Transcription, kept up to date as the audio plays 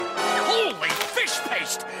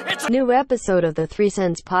Christ! It's a New episode of the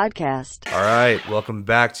 3CENTS podcast. All right, welcome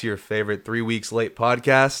back to your favorite 3 weeks late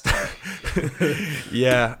podcast.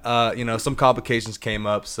 Some complications came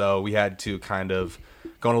up, so we had to kind of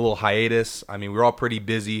go on a little hiatus. I mean, we were all pretty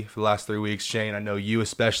busy for the last 3 weeks. Shane, I know you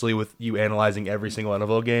especially with you analyzing every single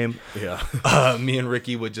NFL game. Yeah. Me and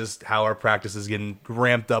Ricky would just how our practice is getting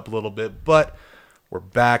ramped up a little bit, but we're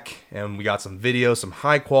back and we got some video, some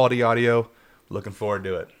high quality audio. Looking forward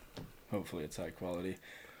to it. Hopefully it's high quality.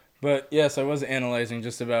 But yes, I was analyzing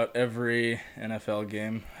just about every NFL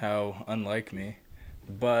game, how unlike me.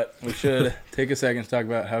 But we should take a second to talk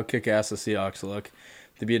about how kick-ass the Seahawks look.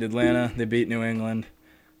 They beat Atlanta. They beat New England.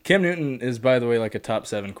 Cam Newton is, by the way, like a top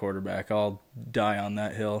 7 quarterback. I'll die on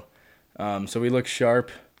that hill. So we look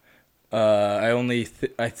sharp. I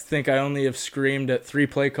think I only have screamed at 3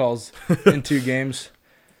 play calls in 2 games.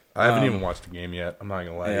 I haven't even watched the game yet. I'm not going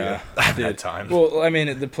to lie to you. I haven't had time. Well, I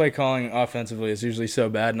mean, the play calling offensively is usually so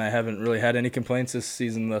bad, and I haven't really had any complaints this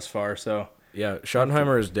season thus far. So yeah,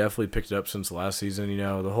 Schottenheimer has definitely picked it up since last season. You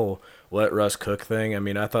know, the whole let Russ cook thing. I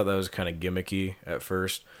mean, I thought that was kind of gimmicky at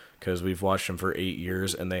first because we've watched him for 8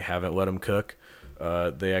 years, and they haven't let him cook.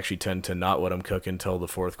 They actually tend to not let him cook until the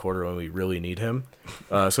fourth quarter when we really need him.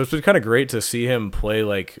 So it's been kind of great to see him play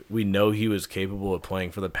like we know he was capable of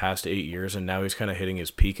playing for the past 8 years, and now he's kind of hitting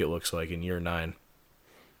his peak, it looks like, in year 9.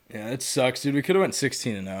 Yeah, it sucks, dude. We could have went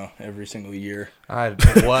 16-0 every single year.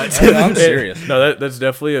 What? I'm serious. No, that's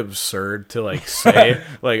definitely absurd to like say.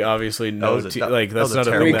 Like obviously that's not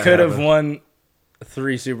a thing. We that could have happened. won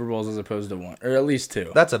 3 Super Bowls as opposed to 1, or at least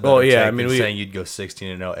 2. That's a better take than we saying you'd go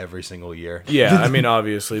 16-0 every single year. Yeah, I mean,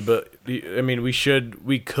 obviously, but I mean,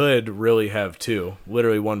 we could really have 2,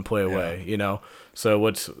 literally 1 play away, you know?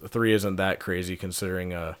 So 3 isn't that crazy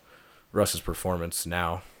considering Russ's performance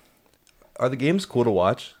now. Are the games cool to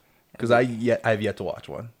watch? Because I've yet to watch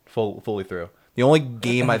one fully through. The only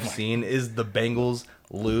game I've seen is the Bengals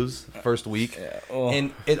lose first week.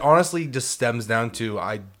 And it honestly just stems down to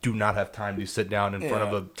I do not have time to sit down in front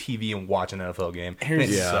of a TV and watch an NFL game. It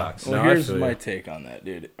sucks. Well, here's my take on that,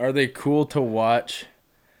 dude. Are they cool to watch?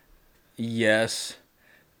 Yes,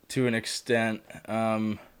 to an extent.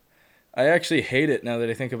 I actually hate it now that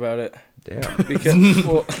I think about it. Damn. Because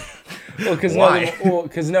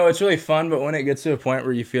it's really fun, but when it gets to a point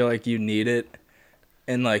where you feel like you need it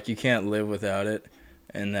and like you can't live without it,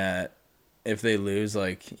 and that if they lose,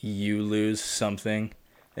 like you lose something,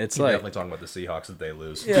 it's You're like definitely talking about the Seahawks if they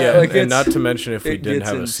lose. Yeah, like and not to mention if we it didn't gets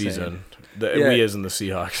have a insane. season, we as in the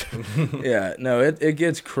Seahawks. Yeah, no, it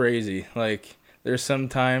gets crazy. Like there's some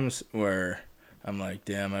times where I'm like,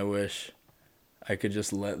 damn, I wish I could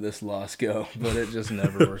just let this loss go, but it just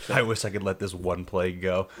never works out. I wish I could let this one play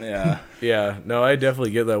go. Yeah. Yeah, no, I definitely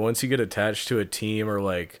get that. Once you get attached to a team or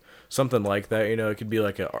like something like that, you know, it could be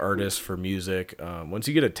like an artist for music. Once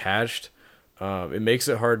you get attached, it makes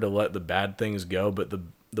it hard to let the bad things go, but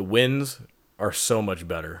the wins are so much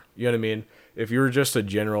better. You know what I mean? If you're just a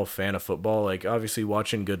general fan of football, like obviously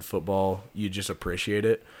watching good football, you just appreciate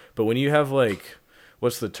it. But when you have like,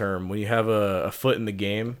 what's the term? When you have a foot in the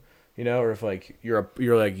game, you know, or if like you're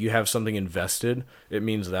like you have something invested, it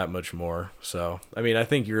means that much more. So I mean, I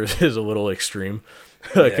think yours is a little extreme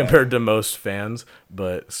compared to most fans,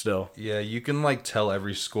 but still. Yeah, you can like tell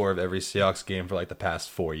every score of every Seahawks game for like the past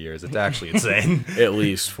 4 years. It's actually insane. At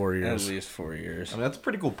least 4 years. At least 4 years. I mean, that's a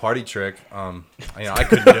pretty cool party trick. I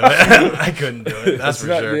couldn't do it. I couldn't do it. That's for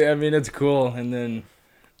sure. I mean, it's cool, and then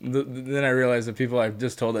I realized the people I've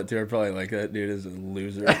just told that to are probably like, that dude is a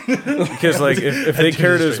loser. Because like if they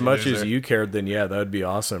cared as straight much loser. as you cared, then yeah, that would be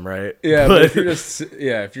awesome, right? Yeah, but if you're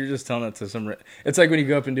just telling it to it's like when you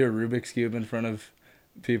go up and do a Rubik's Cube in front of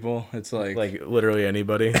people. It's like literally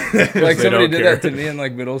anybody. like somebody did that to me in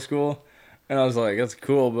like middle school, and I was like, that's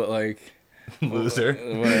cool, but like Loser.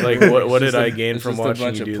 Like what did I gain from watching a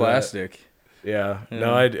bunch you do of plastic. that? Yeah,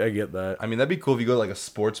 no, I get that. I mean, that'd be cool if you go to like a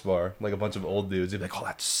sports bar, like a bunch of old dudes. You'd be like, oh,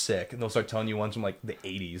 that's sick. And they'll start telling you ones from like the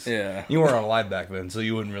 80s. Yeah. You weren't alive back then, so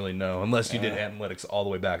you wouldn't really know, unless you did analytics all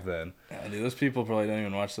the way back then. Yeah, dude, those people probably don't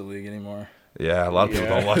even watch the league anymore. Yeah, a lot of people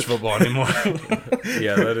don't watch football anymore.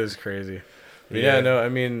 Yeah, that is crazy. But yeah, no, I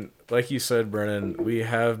mean, like you said, Brennan, we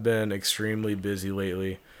have been extremely busy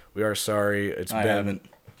lately. We are sorry. I haven't.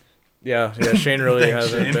 Yeah, Shane really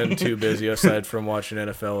hasn't been too busy aside from watching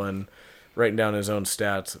NFL and writing down his own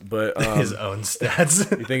stats. But His own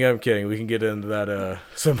stats. You think I'm kidding? We can get into that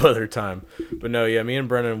some other time. But no, yeah, me and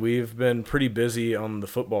Brennan, we've been pretty busy on the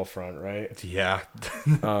football front, right? Yeah.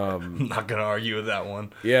 I'm not going to argue with that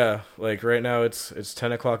one. Yeah, like right now it's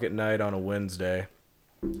 10 o'clock at night on a Wednesday,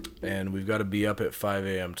 and we've got to be up at 5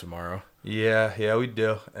 a.m. tomorrow. Yeah, we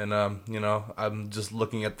do. And I'm just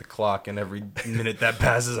looking at the clock, and every minute that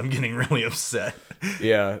passes, I'm getting really upset.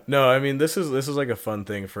 Yeah. No, I mean, this is like a fun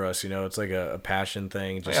thing for us, It's like a passion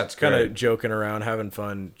thing, just it's kind of great. joking around, having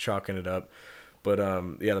fun, chalking it up. But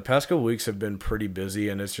the past couple weeks have been pretty busy,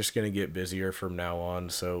 and it's just going to get busier from now on.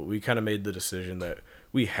 So we kind of made the decision that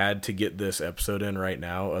we had to get this episode in right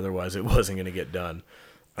now, otherwise it wasn't going to get done.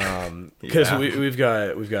 Because we've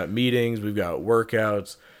got meetings, we've got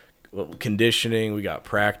workouts, conditioning, we got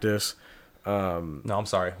practice. No, I'm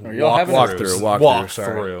sorry. Are y'all having Walk through.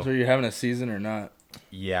 So you're having a season or not?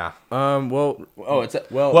 Yeah. Well,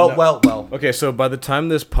 Well. okay, so by the time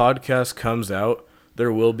this podcast comes out,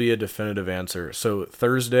 there will be a definitive answer. So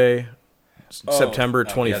Thursday, September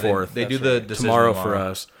 24th. They do the decision tomorrow for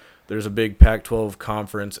us. There's a big Pac-12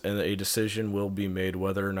 conference, and a decision will be made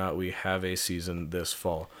whether or not we have a season this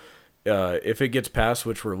fall. If it gets passed,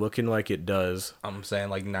 which we're looking like it does, I'm saying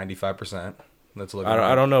like 95%. That's looking.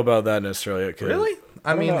 I don't know about that necessarily. Really?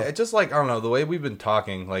 I mean, know. it's just like, I don't know, the way we've been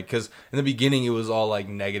talking, like, because in the beginning it was all like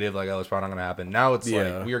negative, like, oh, it's probably not gonna happen. Now it's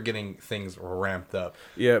like we are getting things ramped up.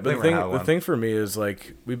 Yeah, but the thing for me is,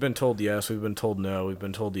 like, we've been told yes, we've been told no, we've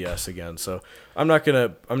been told yes again. So I'm not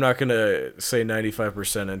gonna say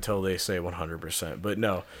 95% until they say 100%. But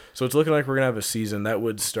no, so it's looking like we're gonna have a season that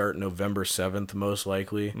would start November 7th most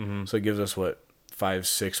likely. Mm-hmm. So it gives us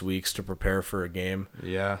 5-6 weeks to prepare for a game.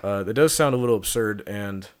 Yeah. That does sound a little absurd,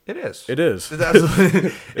 and it is. It is. If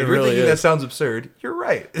you're really thinking is. that sounds absurd, you're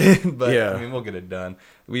right. But yeah. I mean, we'll get it done.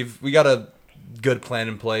 We got a good plan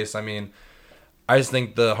in place. I mean, I just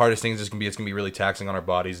think the hardest thing is it's gonna be really taxing on our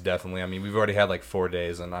bodies. Definitely. I mean, we've already had like 4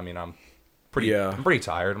 days, and I mean, I'm pretty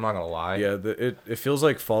tired. I'm not gonna lie. Yeah. It feels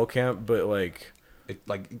like fall camp, but like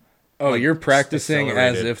you're practicing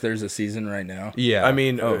as if there's a season right now. Yeah. I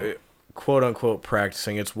mean. Quote unquote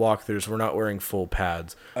practicing, it's walkthroughs. We're not wearing full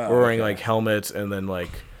pads. We're wearing like helmets and then like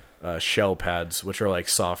shell pads, which are like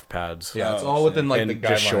soft pads. Yeah, it's all within like the guidelines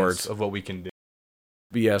just shorts of what we can do.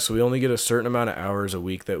 But yeah, so we only get a certain amount of hours a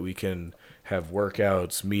week that we can have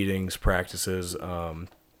workouts, meetings, practices.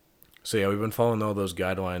 So yeah, we've been following all those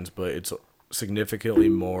guidelines, but it's significantly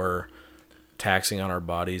more taxing on our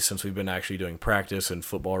bodies since we've been actually doing practice and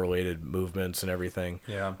football related movements and everything.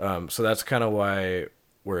 Yeah. So that's kind of why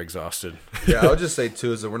we're exhausted. Yeah, I would just say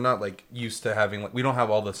too is that we're not like used to having like we don't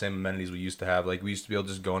have all the same amenities we used to have. Like we used to be able to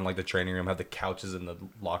just go in like the training room, have the couches in the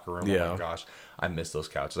locker room. Yeah. Oh my gosh, I miss those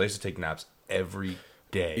couches. I used to take naps every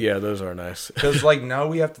day. Yeah, those are nice. Because like now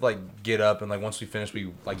we have to like get up and like once we finish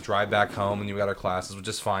we like drive back home and we got our classes, which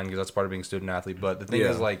is fine because that's part of being a student athlete. But the thing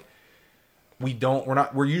is like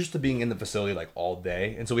we're used to being in the facility like all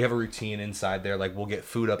day, and so we have a routine inside there. Like we'll get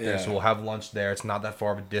food up there, so we'll have lunch there. It's not that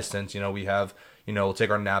far of a distance. We have we'll take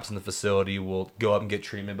our naps in the facility. We'll go up and get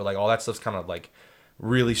treatment, but like all that stuff's kind of like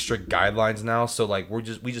really strict guidelines now. So like we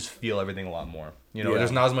just feel everything a lot more.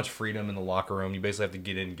 There's not as much freedom in the locker room. You basically have to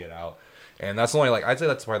get in and get out. And that's only like I'd say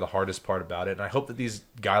that's probably the hardest part about it. And I hope that these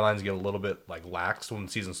guidelines get a little bit like lax when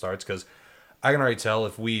the season starts, because I can already tell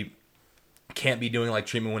if we can't be doing like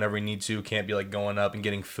treatment whenever we need to, can't be like going up and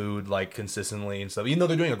getting food like consistently and stuff. Even though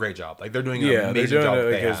they're doing a great job, like they're doing an amazing job.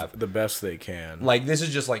 They have the best they can. Like this is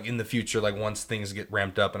just like in the future, like once things get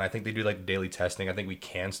ramped up, and I think they do like daily testing. I think we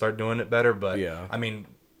can start doing it better. But I mean,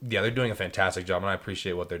 they're doing a fantastic job, and I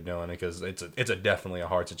appreciate what they're doing because it's definitely a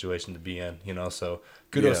hard situation to be in. So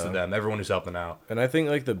kudos to them, everyone who's helping out. And I think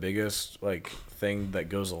like the biggest like thing that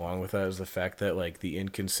goes along with that is the fact that like the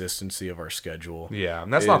inconsistency of our schedule. Yeah,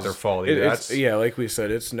 and that's not their fault either. Like we said,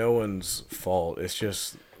 it's no one's fault. It's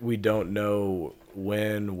just we don't know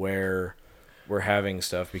when, where we're having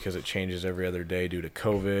stuff because it changes every other day due to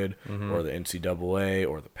COVID or the NCAA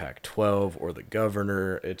or the Pac-12 or the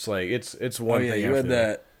governor. It's like it's one thing. You had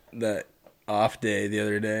that off day the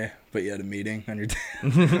other day, but you had a meeting on your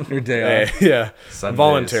day off. Yeah, Sundays.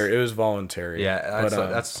 Voluntary. It was voluntary. Yeah,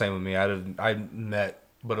 that's the same with me. I met,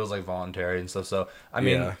 but it was like voluntary and stuff. So I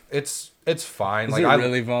mean, it's fine. Is like it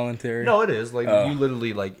really voluntary? No, it is. Like you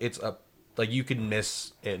literally like it's a like you can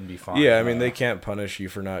miss it and be fine. Yeah, I mean they can't punish you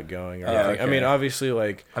for not going or anything. Okay. I mean, obviously,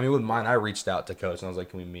 like with mine, I reached out to coach and I was like,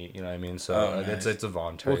 "Can we meet?" You know what I mean? So nice. It's a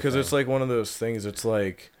voluntary. Well, because it's like one of those things. It's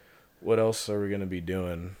like, what else are we going to be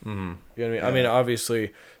doing? Mm-hmm. You know what I mean? Yeah. I mean,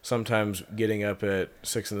 obviously, sometimes getting up at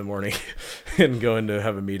 6 a.m. and going to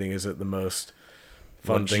have a meeting isn't the most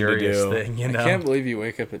fun thing to do. I can't believe you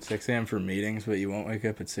wake up at 6 a.m. for meetings, but you won't wake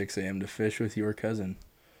up at 6 a.m. to fish with your cousin.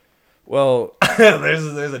 Well, there's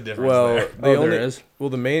a difference there. There is? Well,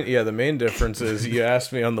 the main difference is you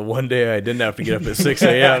asked me on the one day I didn't have to get up at 6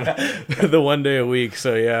 a.m. the one day a week.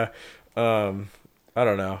 So, yeah. I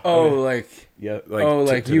don't know.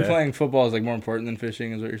 You playing football is like more important than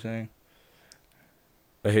fishing, is what you're saying?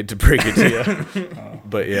 I hate to break it to you,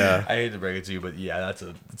 but yeah. I hate to break it to you, but yeah,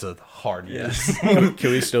 it's a hard yes. Can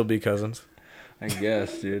we still be cousins? I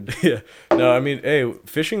guess, dude. Yeah. No, I mean, hey,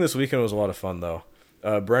 fishing this weekend was a lot of fun though.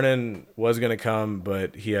 Brennan was gonna come,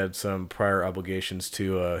 but he had some prior obligations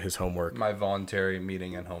to his homework. My voluntary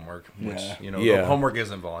meeting and homework, which Yeah. Homework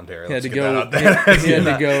isn't voluntary. He had Let's to get go. that out there. He had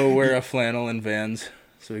to go wear a flannel and Vans,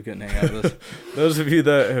 so he couldn't hang out with us. Those of you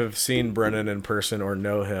that have seen Brennan in person or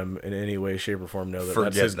know him in any way, shape, or form know that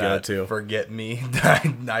that's his go-to. Forget me.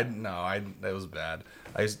 That was bad.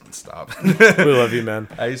 I used to stop. We love you, man.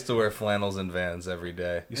 I used to wear flannels and Vans every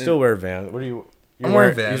day. You still wear Vans? What are you? I'm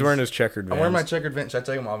wearing Vans. He's wearing his checkered Vans. I'm wearing my checkered Vans. Should I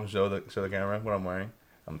take them off and show the camera what I'm wearing?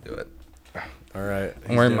 I'm gonna do it. All right.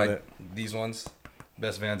 I'm wearing these ones.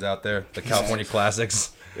 Best Vans out there. The California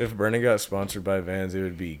Classics. If Brennan got sponsored by Vans, it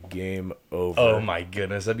would be game over. Oh my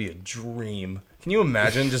goodness, that'd be a dream. Can you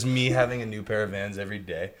imagine just me having a new pair of Vans every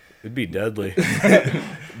day? It'd be deadly.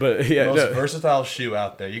 But yeah, Most versatile shoe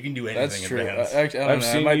out there. You can do anything That's in true. Vans. Actually, I don't know.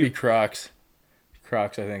 seen It might you- be Crocs.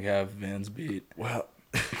 Crocs, I think, have Vans beat. Well,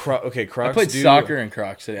 okay, Crocs. I played soccer in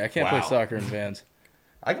Crocs today. I can't play Wow. soccer in Vans.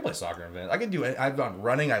 I can play soccer in Vans. I can do it. I've gone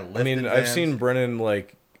running. I lift. I mean, in I've Vans. seen Brennan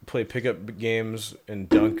like play pickup games and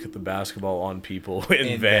dunk the basketball on people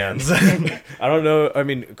in Vans. I don't know. I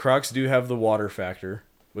mean, Crocs do have the water factor,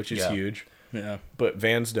 which is Yeah. huge, Yeah. but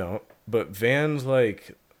Vans don't. But Vans,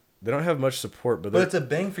 like, they don't have much support. But But it's a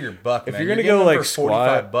bang for your buck. if man. you're gonna getting go them like for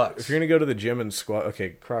 $45 squat, if you're gonna go to the gym and squat, okay,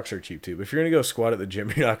 Crocs are cheap too. But if you're gonna go squat at the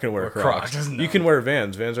gym, you're not gonna wear Or Crocs. Crocs, no. You can wear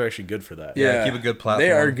Vans. Vans are actually good for that. Yeah, keep a good platform.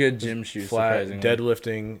 They are good gym shoes, Flat, surprisingly.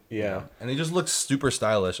 deadlifting, yeah. and they just look super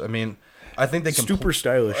stylish. I mean, I think they can. Super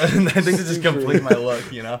stylish. I think they just complete my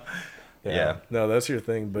look. You know. Yeah. No, that's your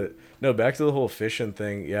thing. But no, back to the whole fishing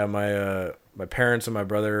thing. Yeah, my parents and my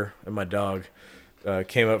brother and my dog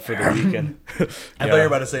came up for the weekend. I thought you were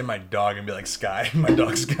about to say my dog and be like Sky. My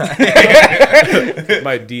dog Sky.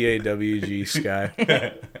 My DAWG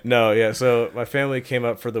Sky. No, yeah. So my family came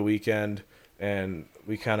up for the weekend, and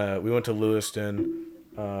we went to Lewiston.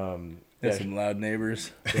 Got some loud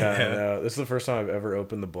neighbors. Yeah, no, this is the first time I've ever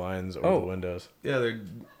opened the blinds or the windows. Yeah, they're.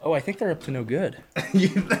 Oh, I think they're up to no good. I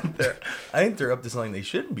think they're up to something they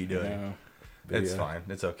shouldn't be doing. No. It's fine.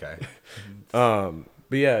 It's okay.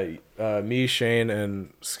 But yeah, me, Shane,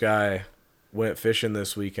 and Sky went fishing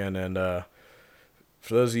this weekend, and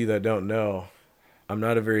for those of you that don't know, I'm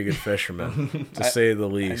not a very good fisherman, to say the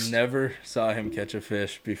I least. never saw him catch a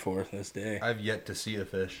fish before this day. I've yet to see a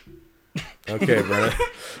fish. Okay, Brennan.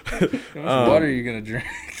 How much water are you going to drink?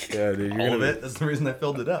 Yeah, dude, you're All gonna of it. That's the reason I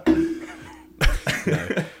filled it up.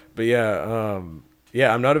 But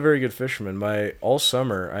yeah, I'm not a very good fisherman. All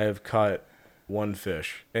summer I have caught one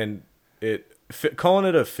fish, and calling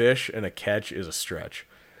it a fish and a catch is a stretch.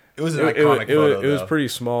 It was an iconic photo. It was pretty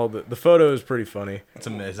small. The photo is pretty funny. It's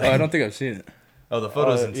amazing. Oh, I don't think I've seen it. Oh, the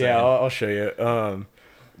photo's insane. Yeah, I'll show you.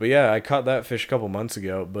 But yeah, I caught that fish a couple months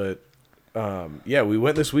ago. But yeah, we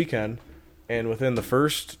went this weekend, and within the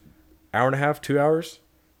first hour and a half, 2 hours,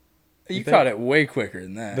 You caught it way quicker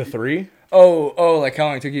than that. the 3. Oh, like how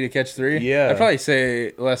long it took you to catch 3? Yeah. I'd probably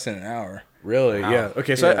say less than an hour. Really? Wow. Yeah.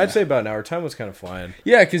 Okay, so Yeah. I'd say about an hour. Time was kind of flying.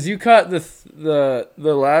 Yeah, because you caught the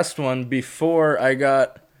last one before I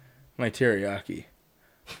got my teriyaki.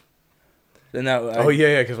 Then Oh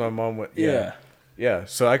yeah, because my mom went. Yeah. Yeah,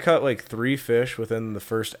 so I caught like 3 fish within the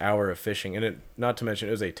first hour of fishing, and not to mention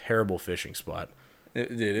it was a terrible fishing spot. It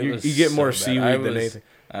was You get more so bad. seaweed than anything.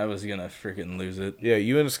 I was gonna freaking lose it. Yeah,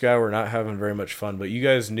 you and Sky were not having very much fun, but you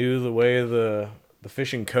guys knew the way of the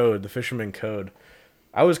fishing code, the fisherman code.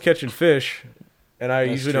 I was catching fish, and I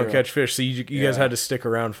That's usually true. don't catch fish, so you guys had to stick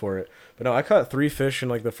around for it. But no, I caught 3 fish in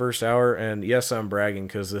like the first hour, and yes, I'm bragging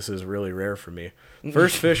because this is really rare for me.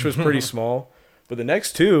 First fish was pretty small, but the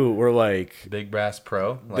next 2 were like, Big Brass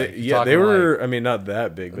Pro. they were. I mean, not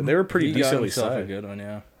that big, but they were pretty He got decently himself a sized. good one,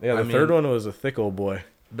 yeah. Yeah, the third one was a thick old boy.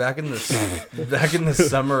 back in the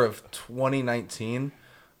summer of 2019,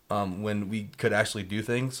 when we could actually do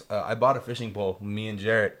things, I bought a fishing pole, me and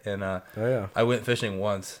Jarrett, and Oh yeah. I went fishing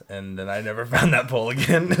once, and then I never found that pole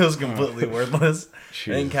again. It was completely worthless.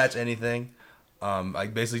 I didn't catch anything. I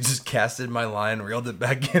basically just casted my line, reeled it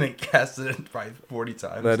back in, and casted it probably 40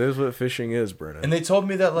 times. That is what fishing is, Brennan. And they told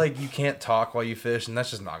me that like you can't talk while you fish, and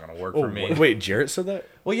that's just not gonna work for me. Wait, Jarrett said that?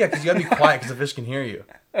 Well, yeah, because you gotta be quiet because the fish can hear you.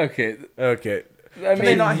 Okay, Okay. Can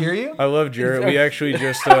they not hear you? I love Jarrett. We actually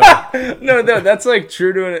just No, that's like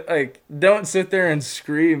true to it. Like, don't sit there and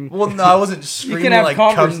scream. Well, no, I wasn't You screaming can have like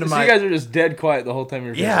come to conversations. my. You guys are just dead quiet the whole time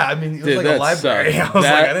you're Yeah, I mean, it was Dude, like a that library. sucks. I was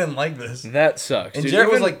like, I didn't like this. That sucks. And dude. Jared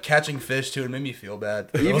was Even- like catching fish too. It made me feel bad.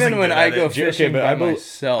 I even wasn't when good I at go it. fishing by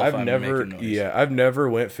myself, I've I'm never, making noise. I've never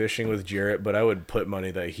went fishing with Jarrett, but I would put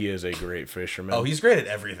money that he is a great fisherman. Oh, he's great at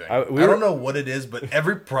everything. I don't know what it is, but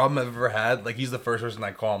every problem I've ever had, like he's the first person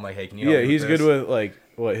I call. I'm like, hey, can you help me he's with good this? with like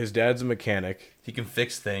what his dad's a mechanic. He can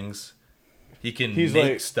fix things. He can He's make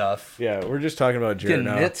like- stuff. Yeah, we're just talking about You Jarrett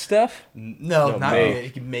can now. knit stuff. No, No, not make. make. He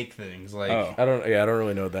can make things. Like, Oh. I don't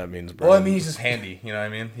really know what that means, bro. well, I mean, he's just handy. You know what I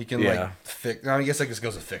mean? He can Yeah. like fix. I guess that just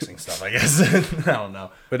goes to fixing stuff. I guess I don't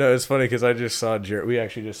know. But no, it's funny because I just saw Jarrett. We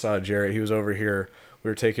actually just saw Jarrett. He was over here. We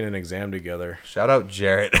were taking an exam together. Shout out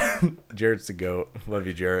Jarrett. Jarrett's the goat. Love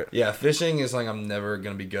you, Jarrett. Yeah, fishing is something I'm never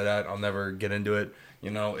gonna be good at. I'll never get into it. You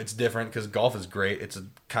know, it's different because golf is great. It's a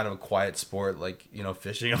kind of a quiet sport, like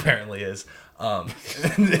fishing apparently is.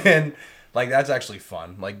 And like that's actually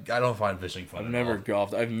fun. Like I don't find fishing fun. I've at never all.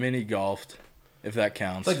 golfed. I've mini golfed, if that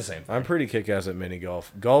counts. It's like the same thing. I'm pretty kick-ass at mini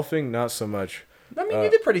golf. Golfing, not so much. I mean, you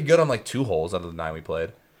did pretty good on like 2 holes out of the 9 we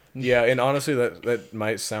played. Yeah, and honestly, that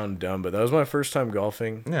might sound dumb, but that was my first time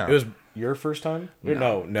golfing. Yeah. It was your first time?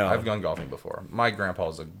 No. I've gone golfing before. My grandpa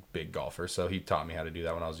was a big golfer, so he taught me how to do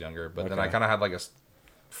that when I was younger. But then I kind of had like a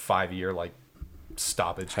 5-year like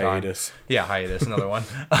stoppage time. Hiatus. Yeah, hiatus, another one.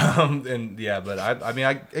 And yeah, but I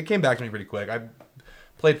mean, it came back to me pretty quick. I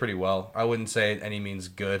played pretty well. I wouldn't say any means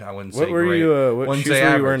good. I wouldn't say What were great. you? What Wouldn't shoes say were you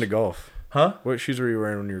average. wearing to golf? Huh? What shoes were you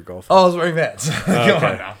wearing when you were golfing? Oh, I was wearing Vans. Come on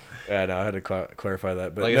okay. now. Yeah, no, I had to clarify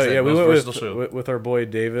that. But Like I no, said, yeah, we most went versatile shoe. with our boy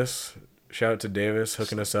Davis. Shout out to Davis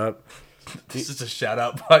hooking us up. This is a shout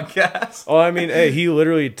out podcast. Oh, I mean, hey, he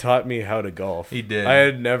literally taught me how to golf. He did. I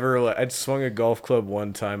had never, I'd swung a golf club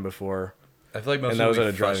one time before. I feel like most And that people was would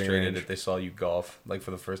at be a driving frustrated range. if they saw you golf, like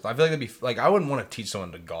for the first time. I feel like that'd be like I wouldn't want to teach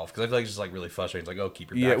someone to golf because I feel like it's just like really frustrating. It's like, oh, keep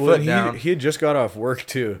your back Yeah, well, foot down. he had just got off work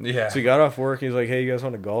too. Yeah. So he got off work. He's like, "Hey, you guys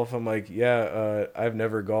want to golf?" I'm like, "Yeah, I've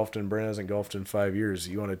never golfed, and Brent hasn't golfed in 5 years.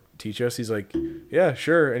 You want to teach us?" He's like, "Yeah,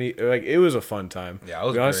 sure." And he it was a fun time. Yeah, it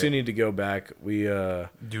was we honestly great. need to go back. We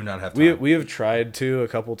Do not have time. we have tried to a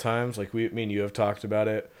couple times. Like me and you have talked about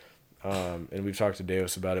it, and we've talked to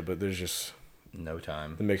Davis about it. But there's just no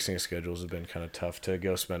time. the mixing of schedules has been kind of tough to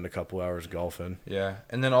go spend a couple hours golfing. Yeah,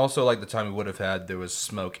 and then also like the time we would have had, there was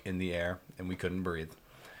smoke in the air and we couldn't breathe.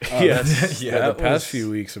 Yeah, yeah, the that past was- few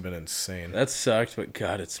weeks have been insane. That sucked, but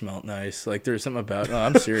God, it smelled nice. Like there's something about. No,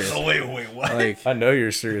 I'm serious. Oh wait, what? Like I know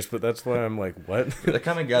you're serious, but that's why I'm like, what? The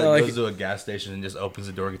kind of guy that like- goes to a gas station and just opens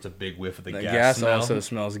the door, gets a big whiff of the the gas, gas smell. also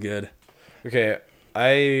smells good. Okay,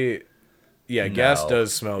 gas No.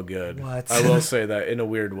 does smell good. What? I will say that in a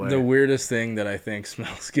weird way. The weirdest thing that I think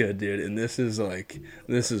smells good, dude, and this is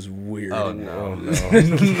weird. Oh no, Oh, no.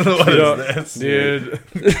 no. What You know, is this, dude.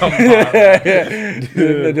 Come on.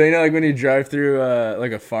 Dude, do you know like when you drive through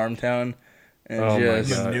like a farm town and Oh my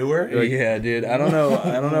just God. Newer? yeah, dude. I don't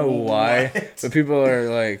know why, but people are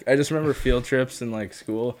like, I just remember field trips in like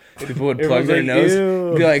school. People would plug Everyone's their like, nose,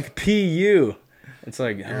 "Ew." be like "pu." It's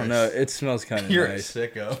like I You're don't a know. s- It smells kind of You're nice. a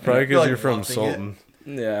sicko. Probably because like you're from wanting it. Sultan.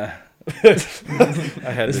 Yeah,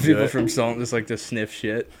 I had there's to do people it. from Sultan just like to sniff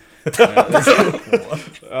shit.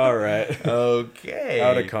 All right. Okay.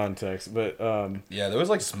 Out of context, but Yeah, there was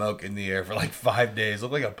like smoke in the air for like 5 days. It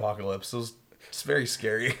looked like apocalypse. It's very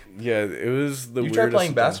scary. yeah, it was the You weirdest tried playing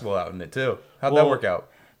thing. basketball out in it too. How'd Well, that work out?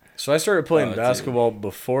 So I started playing Oh, dude. basketball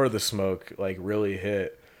before the smoke like really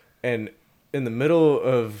hit, and in the middle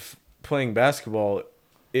of playing basketball,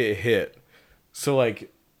 it hit. So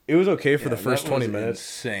like it was okay for the Yeah, first that 20 was minutes.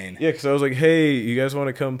 Insane. Yeah, because I was like, "Hey, you guys want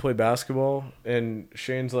to come play basketball?" And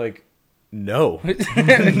Shane's like, "No,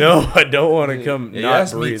 no, I don't want to come." Yeah, you not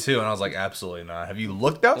asked me breathe. too, and I was like, absolutely not. Have you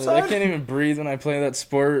looked I outside? can't even breathe when I play that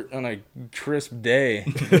sport on a crisp day.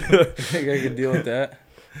 You think I could deal with that?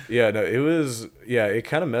 Yeah, no, it was. Yeah, it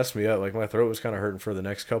kind of messed me up. Like my throat was kind of hurting for the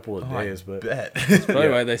next couple of days. But Bet. Probably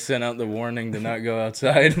why they sent out the warning to not go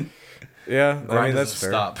outside. yeah, I Grind mean that's doesn't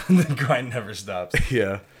fair. stop. The grind never stops.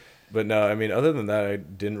 Yeah, but no, I mean other than that, I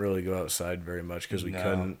didn't really go outside very much because we No.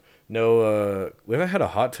 couldn't. No, we haven't had a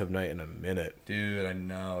hot tub night in a minute. Dude, I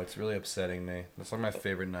know. It's really upsetting me. That's like my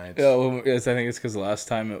favorite nights. Yeah, well, I think it's because last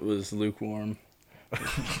time it was lukewarm.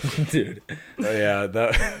 Dude. Oh, yeah,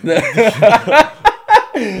 that.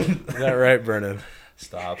 Is that right, Brennan?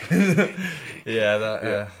 Stop.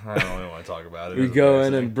 Yeah, I don't really want to talk about it. We It's go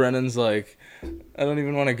in embarrassing. and Brennan's like, I don't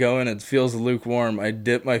even want to go in. It feels lukewarm. I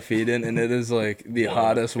dip my feet in, and it is like the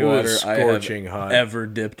hottest It water was I have scorching hot. ever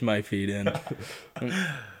dipped my feet in.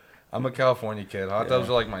 I'm a California kid. Hot tubs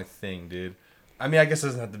are like my thing, dude. I mean, I guess it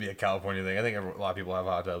doesn't have to be a California thing. I think a lot of people have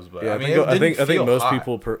hot tubs, but Yeah, I mean, I think most hot.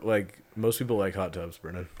 people most people like hot tubs,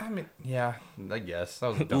 Brennan. I mean, yeah, I guess that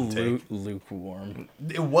was a dumb take. Lukewarm.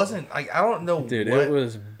 It wasn't. I don't know. Dude, what, it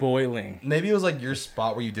was boiling. Maybe it was like your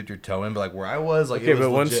spot where you dipped your toe in, but like where I was, like Okay, it was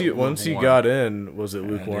but once legit you lukewarm. got in, was it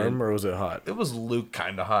lukewarm or was it hot? It was Luke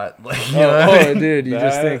kind of hot. Like, you know what I Oh, mean? dude, you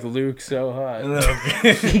just That- think Luke's so hot.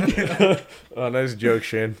 Oh, nice joke,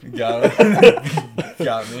 Shane.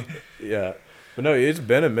 Got me. Yeah, but no, it's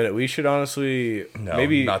been a minute. We should honestly No,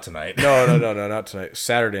 maybe not tonight. No, not tonight.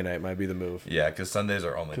 Saturday night might be the move. Yeah, because Sundays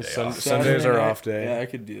are only day off. Sundays are night? off day. Yeah, I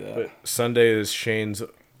could do that. But Sunday is Shane's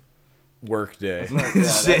work day.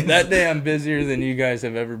 That day I'm busier than you guys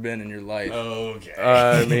have ever been in your life. Okay.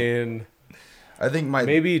 I mean, I think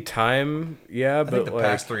maybe time, yeah, I but think the like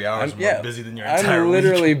past 3 hours are more Yeah, busy than your entire I'm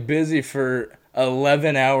literally week. busy for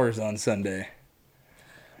 11 hours on Sunday.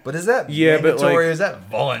 But is that Yeah, but, mandatory like- or is that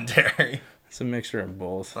voluntary? It's a mixture of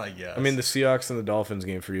both. I guess. I mean, the Seahawks and the Dolphins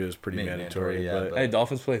game for you is pretty mandatory. Mandatory, yeah, but but- Hey,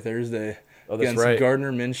 Dolphins play Thursday Oh, that's against right.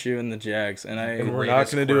 Gardner Minshew and the Jags, and And we're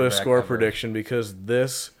Greatest not going to do a quarterback score ever. prediction because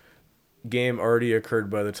this game already occurred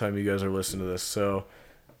by the time you guys are listening to this. So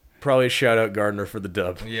probably shout out Gardner for the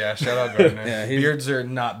dub. Yeah, shout out Gardner. Yeah, he's- Beards are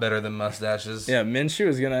not better than mustaches. Yeah, Minshew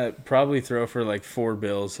is gonna probably throw for like 4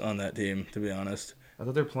 bills on that team, to be honest. I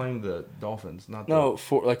thought they were playing the Dolphins, not No,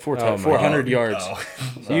 4 Oh, my 400 God. yards.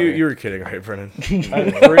 Oh. You were kidding, right, Brennan?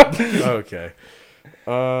 Okay.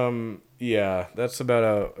 Yeah, that's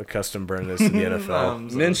about a custom Brennan is to the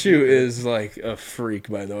NFL. Minshew is like a freak,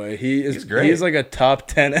 by the way. He's great. He's like a top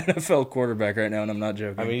 10 NFL quarterback right now, and I'm not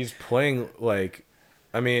joking. I mean, he's playing like,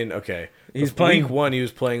 okay. He's playing- week 1. He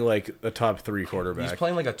was playing like a top 3 quarterback. He's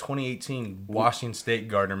playing like a 2018 Washington State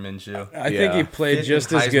Gardner Minshew. I think he yeah. played Fit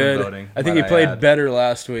just in as Heisman good. voting, I think might he played add. better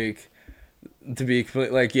last week. To be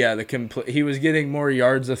like, yeah, he was getting more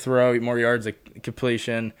yards to throw, more yards of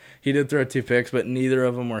completion. He did throw 2 picks, but neither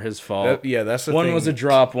of them were his fault. That's the One thing. was a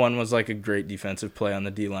drop, one was like a great defensive play on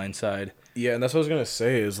the D-line side. Yeah, and that's what I was gonna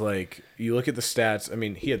say is like you look at the stats. I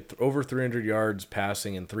mean, he had over 300 yards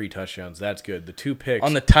passing and 3 touchdowns. That's good. The 2 picks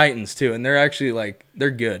On the Titans too, and they're actually like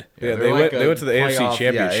they're good. Yeah, they're like they went to the AFC playoff-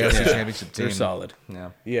 Championship. Yeah, AFC Championship team. They're solid. Yeah.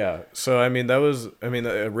 Yeah, so I mean that was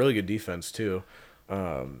a really good defense too.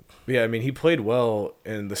 Yeah, I mean he played well,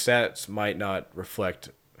 and the stats might not reflect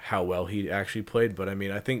how well he actually played, but I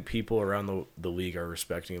mean I think people around the league are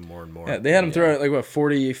respecting him more and more. Yeah, they had him throw it like what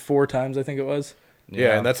 44 times, I think it was.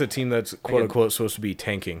 Yeah, and that's a team that's quote unquote supposed to be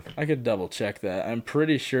tanking. I could double check that. I'm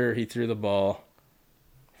pretty sure he threw the ball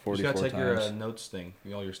You 44 gotta check your times. notes thing.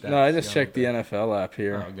 All your stats. No, I just You know, checked the NFL app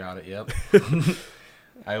here. Oh, got it. Yep.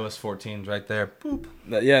 iOS 14's right there. Boop.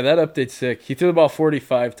 Yeah, that update's sick. He threw the ball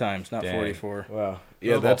 45 times, not Dang. 44. Wow.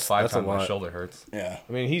 Yeah, Yeah, that's 5 that's a times my lot. shoulder hurts. Yeah.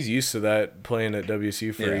 I mean, he's used to that playing at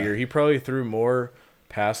WSU for a Yeah. year. He probably threw more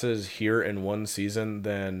passes here in one season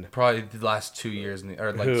than Probably the last 2 years,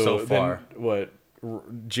 or like so far. than what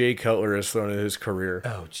Jay Cutler has thrown in his career.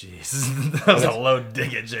 Oh, jeez. That was a low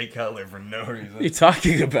dig at Jay Cutler for no What are you reason.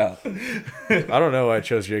 talking about? I don't know why I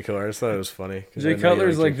chose Jay Cutler. I just thought it was funny. 'cause I Jay know you Cutler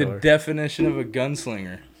is Jay like the Cutler. definition of a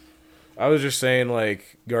gunslinger. I was just saying,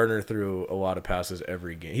 like, Gardner threw a lot of passes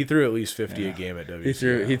every game. He threw at least 50 a game at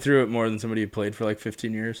WSU. He threw it more than somebody who played for like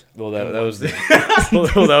 15 years. Well, that was the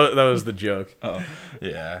that was the joke. Oh,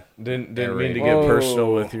 Yeah. Didn't mean to Whoa. get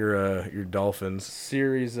personal with your Dolphins.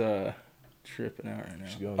 Siri's tripping out right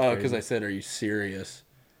She's now. going Oh, because crazy. I said, "Are you serious?"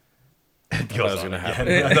 It that goes was on gonna again.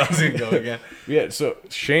 happen. I thought it was going to go again. Yeah, so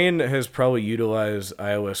Shane has probably utilized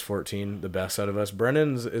iOS 14 the best out of us.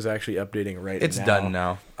 Brennan's is actually updating right It's now. done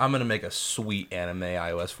now. I'm going to make a sweet anime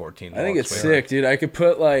iOS 14. I think it's sick, dude. I could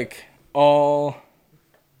put like all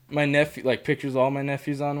my pictures of all my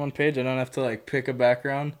nephews on one page. I don't have to like pick a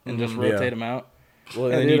background and just Yeah. rotate them out. Well,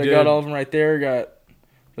 Yeah, and dude, you I did, got all of them right there. Got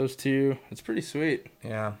those 2. It's pretty sweet.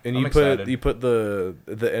 Yeah. and I'm you excited. put the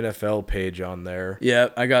NFL page on there. Yeah,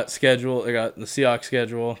 I got schedule. I got the Seahawks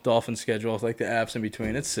schedule, Dolphins schedule, like the apps in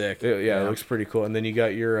between. It's sick. Yeah, it looks pretty cool. And then you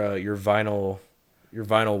got your vinyl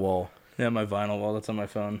wall. Yeah, my vinyl wall that's on my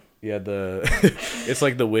phone. Yeah, it's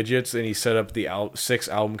like the widgets, and he set up the 6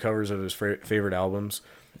 album covers of his favorite albums,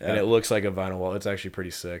 and Yeah. it looks like a vinyl wall. It's actually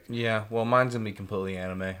pretty sick. Yeah, well, mine's going to be completely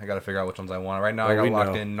anime. I got to figure out which ones I want. Right now, Oh, I got we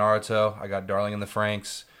locked know. in Naruto. I got Darling in the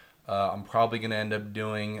Franxx. I'm probably going to end up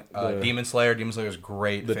doing Demon Slayer. Demon Slayer is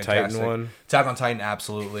great. The fantastic. Titan one? Attack on Titan,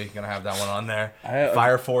 absolutely. Going to have that one on there. I-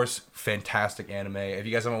 Fire Force, fantastic anime. If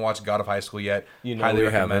you guys haven't watched God of High School yet, You know highly we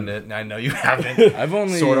recommend haven't. it. I know you haven't. I've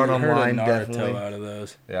only Sword Art heard Online, of Naruto definitely. out of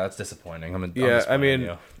those. Yeah, it's disappointing. I'm Yeah, I disappointed in mean,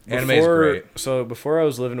 you. Anime is great. So before I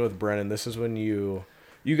was living with Brennan, this is when you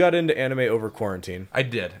you got into anime over quarantine. I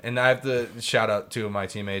did, and I have to shout out two of my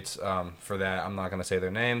teammates for that. I'm not going to say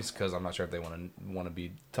their names because I'm not sure if they want to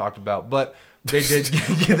be talked about, but they did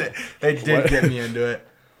get me into it.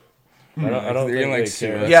 I don't think like they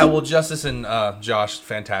care. Yeah, well, Justice and Josh,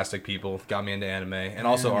 fantastic people, got me into anime, and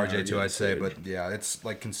also RJ too, I'd say. But yeah, it's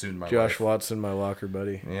like consumed my Josh life. Watson, my locker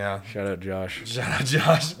buddy. Yeah, Shout out Josh. shout out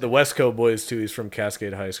Josh. The Westco boys too. He's from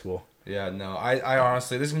Cascade High School. Yeah, no, I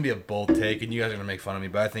honestly, this is gonna be a bold take, and you guys are gonna make fun of me,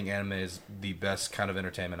 but I think anime is the best kind of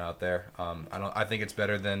entertainment out there. I think it's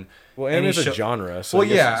better than Anime is a genre. So well, I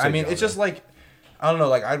guess yeah, you say I mean, genre. it's just like I don't know,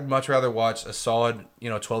 like I'd much rather watch a solid,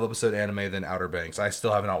 12 episode anime than Outer Banks. I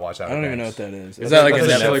still have not watched Outer I Banks. don't even know what that is. Is that like a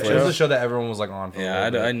That's Netflix It show? was a show that everyone was like on. For a Yeah,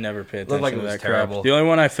 little bit. I never pay Looked attention like it to was that terrible. crap. The only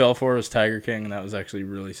one I fell for was Tiger King, and that was actually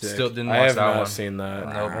really sick. Still didn't I watch have that not one. seen that.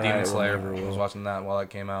 Nope, I Demon will Slayer. never I was will. watching that while that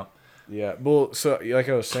came out. Yeah, well, so like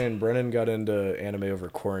I was saying, Brennan got into anime over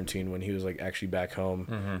quarantine when he was like actually back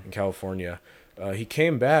home in California. He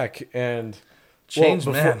came back and Changed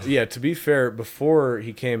before, man. Yeah, to be fair, before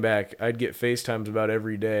he came back, I'd get FaceTimes about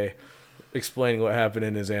every day explaining what happened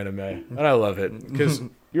in his anime, and I love it because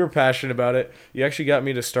you're passionate about it. You actually got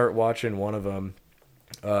me to start watching one of them,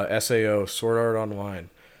 SAO Sword Art Online.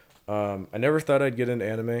 I never thought I'd get into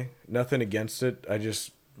anime. Nothing against it.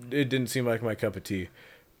 It didn't seem like my cup of tea.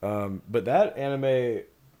 But that anime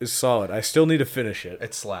is solid. I still need to finish it.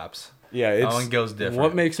 It slaps. Yeah, That it's one goes different.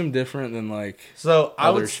 What makes them different than like so I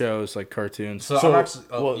other would shows, like cartoons? So I'm actually.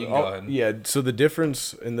 You can go ahead. Yeah, so the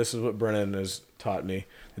difference, and this is what Brennan has taught me,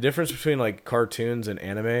 the difference between like cartoons and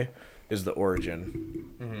anime is the origin.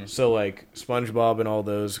 Mm-hmm. So like SpongeBob and all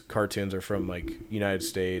those cartoons are from like United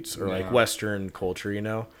States or like Western culture,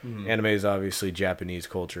 Anime is obviously Japanese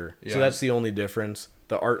culture. Yeah. So that's the only difference.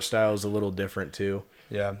 The art style is a little different too.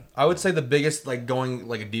 Yeah, I would say the biggest, like going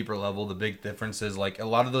like a deeper level, the big difference is like a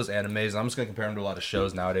lot of those animes. I'm just gonna compare them to a lot of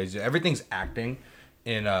shows nowadays. Everything's acting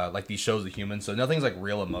in like these shows of humans, so nothing's like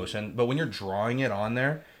real emotion. But when you're drawing it on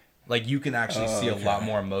there, like you can actually see a lot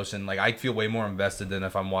more emotion. Like I feel way more invested than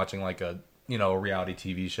if I'm watching like a a reality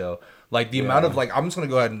TV show. Like the amount of like I'm just gonna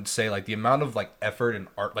go ahead and say like the amount of like effort and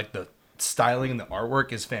art, like the styling and the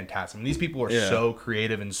artwork is fantastic. I mean, these people are so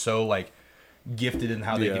creative and so like gifted in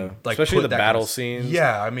how they can like especially put the that battle kind of- scenes.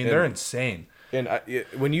 Yeah, I mean they're insane. And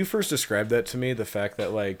when you first described that to me, the fact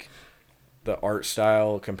that like the art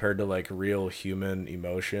style compared to like real human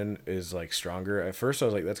emotion is like stronger. At first, I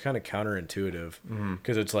was like, that's kind of counterintuitive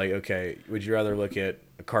because it's like, okay, would you rather look at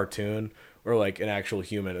a cartoon or like an actual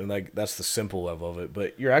human? And like that's the simple level of it.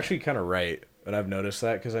 But you're actually kind of right, and I've noticed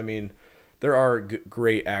that because I mean, there are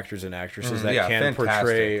great actors and actresses that can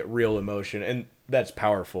portray real emotion, and that's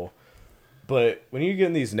powerful. But when you get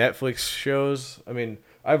in these Netflix shows, I mean,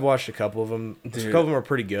 I've watched a couple of them. A couple of them are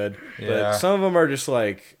pretty good, but some of them are just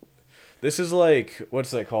like, this is like,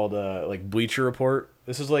 what's that called? Like Bleacher Report.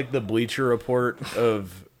 This is like the Bleacher Report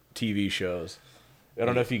of TV shows. I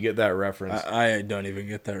don't know if you get that reference. I don't even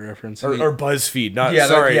get that reference. Or BuzzFeed. Not Yeah,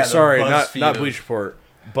 sorry, the not BuzzFeed Bleacher Report.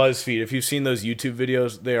 BuzzFeed. If you've seen those YouTube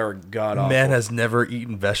videos, they are god awful. Man has never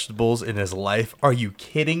eaten vegetables in his life. Are you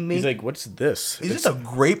kidding me? He's like, what's this? is this a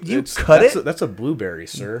grape? You It's- cut that's it? that's a blueberry,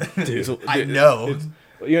 sir. Dude, I know. You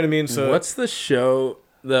know what I mean? So What's the show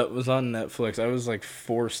that was on Netflix? I was like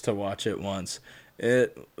forced to watch it once.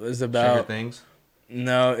 It was Stranger about Things.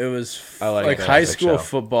 no, it was I like like that. high That's a school show.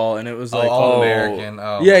 football, and it was like All American.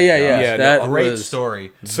 Oh, yeah, my yeah, gosh. yeah. Yeah, That Great was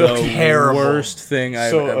story. So the terrible. worst thing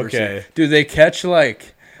I've So, ever okay. seen. Dude, they catch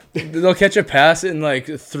like they'll catch a pass and like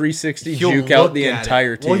 360 juke out the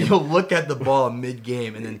entire team. Well, you'll look at the ball mid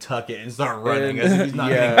game and then tuck it and start running as if he's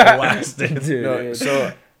not Yeah. getting blasted. Dude, no,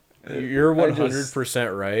 so you're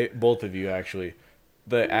 100% right, both of you actually.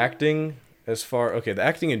 The acting the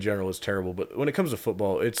acting in general is terrible, but when it comes to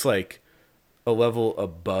football, it's like a level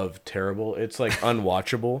above terrible. It's like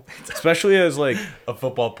unwatchable, especially as like A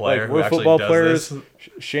football player. like who we're actually football does players. this.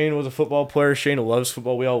 Shane was a football player. Shane loves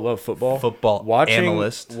football. We all love football. Football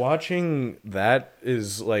analyst. Watching that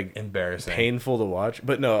is like Embarrassing. painful to watch.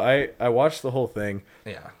 But no, I watched the whole thing.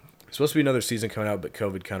 Yeah. It's supposed to be another season coming out, but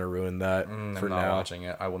COVID kind of ruined that I'm for not now. watching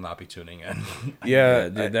it. I will not be tuning in. Yeah,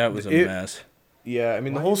 dude, that was a it- mess. Yeah, I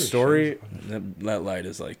mean the whole story. That light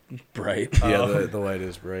is like bright. Yeah, the light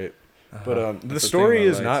is bright. But the the thing story about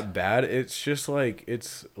is lights. not bad. It's just like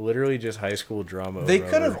it's literally just high school drama. They over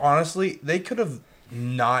could have over. honestly. They could have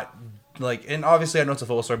not like, and obviously I know it's a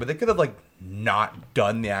football story, but they could have like not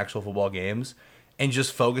done the actual football games and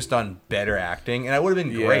just focused on better acting, and that would have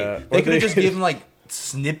been Yeah. great. Or They could have they- just given like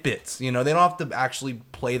snippets. They don't have to actually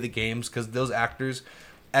play the games because those actors,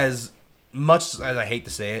 as much as I hate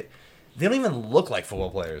to say it, they don't even look like football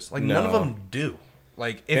players. Like none of No. them do.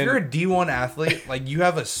 Like, if you're a D1 athlete, like, you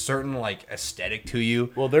have a certain, like, aesthetic to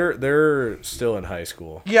you. Well, they're still in high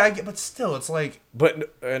school. Yeah, but still, it's like...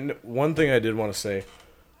 But, and one thing I did want to say,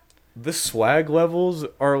 the swag levels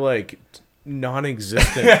are, like,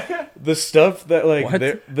 non-existent. The stuff that,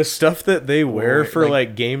 like, the stuff that they wear for,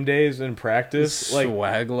 like, game days and practice. Like,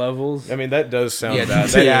 swag levels? I mean, that does sound bad.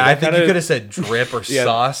 I think you could have said drip or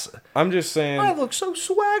sauce. I'm just saying. I look so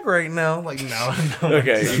swag right now. Like, no.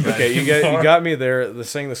 Okay, you got me there. The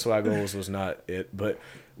saying the swag levels was not it, but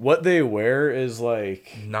what they wear is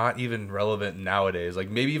like not even relevant nowadays. Like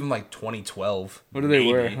maybe even like 2012. What do they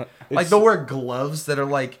wear? Like they'll wear gloves that are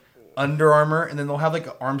like Under Armour, and then they'll have like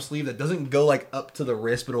an arm sleeve that doesn't go like up to the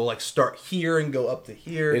wrist, but it'll like start here and go up to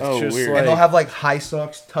here. It's just weird. like, and they'll have like high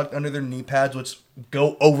socks tucked under their knee pads, which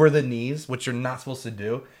go over the knees, which you're not supposed to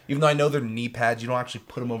do. Even though I know they're knee pads, you don't actually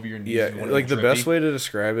put them over your knees. yeah, like the best way to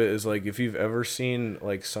describe it is like if you've ever seen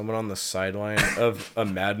like someone on the sideline of a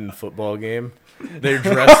Madden football game, they're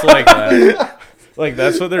dressed like that. Like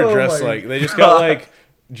that's what they're dressed like. They just got like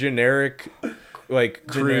generic like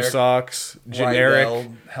crew socks, generic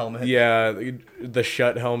helmet. Yeah, the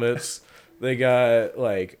Shutt helmets. They got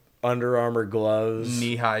like Under Armour gloves,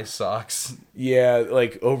 knee-high socks. Yeah,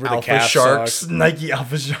 like over the Alpha calf Sharks, socks. Nike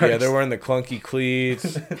Alpha Sharks. Yeah, they're wearing the clunky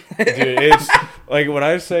cleats. Dude, it's like when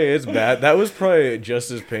I say it's bad, that was probably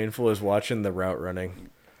just as painful as watching the route running.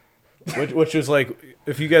 Which is like,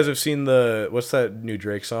 if you guys have seen what's that new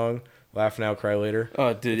Drake song? Laugh Now, Cry Later.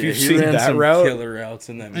 Oh, dude, if you've he seen ran that some route, killer routes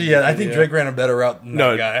in that movie. Yeah, I think Drake ran a better route than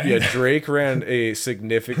that guy. Yeah, Drake ran a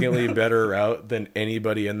significantly better route than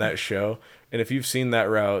anybody in that show. And if you've seen that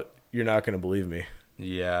route, you're not going to believe me.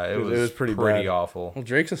 Yeah, it was pretty bad. awful. Well,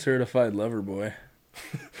 Drake's a certified lover boy.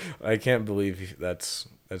 I can't believe that's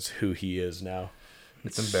who he is now.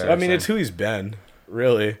 It's embarrassing. I mean, it's who he's been,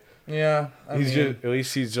 really. Yeah, At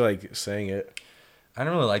least he's like saying it. I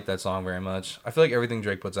don't really like that song very much. I feel like everything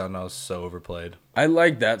Drake puts out now is so overplayed. I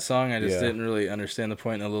like that song. I just didn't really understand the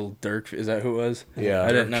point in a Lil Durk. Is that who it was? Yeah.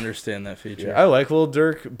 I didn't understand that feature. Yeah, I like Lil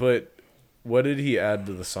Durk, but what did he add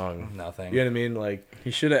to the song? Nothing. You know what I mean? Like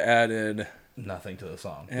He should have added... Nothing to the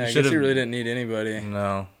song. Yeah, I guess he really didn't need anybody.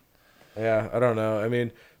 No. Yeah, I don't know. I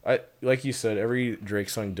mean, like you said, every Drake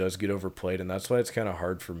song does get overplayed, and that's why it's kind of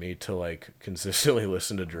hard for me to like consistently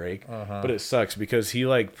listen to Drake. But it sucks because he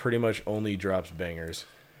like pretty much only drops bangers.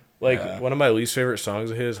 Like one of my least favorite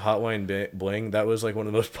songs of his, Hotline Bling, that was like one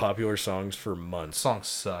of the most popular songs for months. Song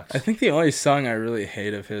sucks. I think the only song I really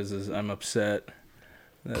hate of his is I'm Upset.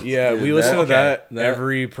 We listen to that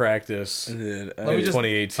every practice. Dude, in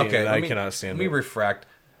 2018, and I cannot stand it. Let me refract.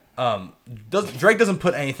 Drake doesn't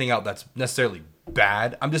put anything out that's necessarily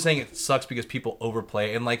bad. I'm just saying it sucks because people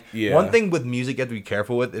overplay. And like one thing with music you have to be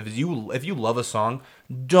careful with, if you love a song,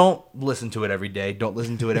 don't listen to it every day. Don't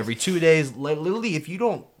listen to it every 2 days. Literally, if you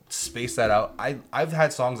don't space that out, I've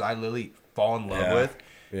had songs I literally fall in love with.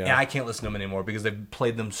 Yeah. And I can't listen to them anymore because they've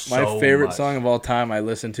played them so much. My favorite song of all time I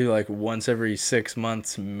listen to like once every 6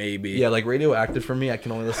 months, maybe. Yeah, like Radioactive for me, I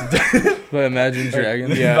can only listen to But Imagine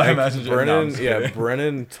Dragons.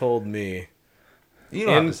 Brennan told me you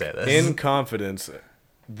don't have to say this. In confidence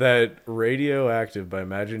that Radioactive by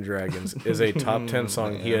Imagine Dragons is a top 10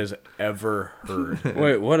 song he has ever heard.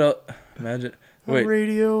 Wait, what else? Imagine... Wait.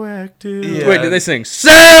 Radioactive. Yeah. Wait, did they sing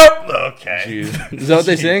Soup? Okay. Is that what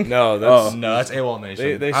they sing? No, that's AWOL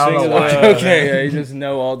Nation. They I don't sing know why. Okay, yeah, you just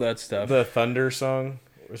know all that stuff. The Thunder song.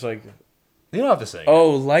 It's like you don't have to sing. Oh,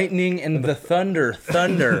 Lightning and the Thunder.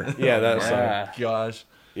 Yeah, that song. Gosh.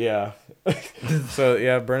 Yeah. So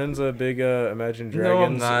yeah, Brennan's a big Imagine Dragons. No,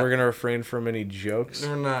 I'm not. We're gonna refrain from any jokes.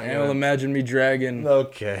 We're not. Yeah, well, Imagine Me Dragon.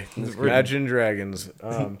 Okay. Imagine Dragons.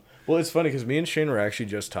 Well, it's funny because me and Shane were actually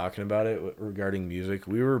just talking about it regarding music.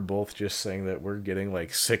 We were both just saying that we're getting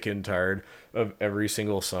like sick and tired of every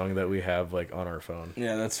single song that we have like on our phone.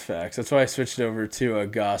 Yeah, that's facts. That's why I switched over to a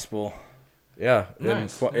gospel. Yeah,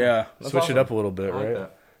 nice. Yeah, switch it up a little bit, right?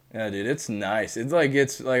 That. Yeah, dude, it's nice. It's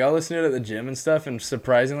like I'll listen to it at the gym and stuff, and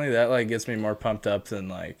surprisingly, that like gets me more pumped up than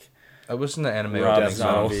like. I listen to anime Rob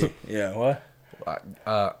songs. Zombie. Yeah, what?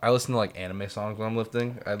 I listen to like anime songs when I'm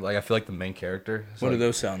lifting. I feel like the main character. What do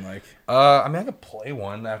those sound like? I mean, I could play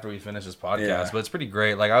one after we finish this podcast, but it's pretty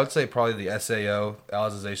great. Like I would say probably the SAO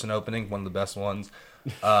Alicization opening, one of the best ones.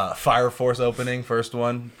 Fire Force opening, first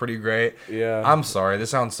one, pretty great. Yeah. I'm sorry, this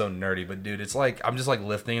sounds so nerdy, but dude, it's like I'm just like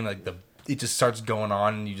lifting and like the it just starts going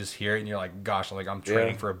on, and you just hear it, and you're like, gosh, like I'm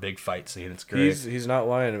training for a big fight scene. It's great. He's not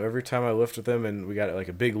lying. Every time I lift with him, and we got like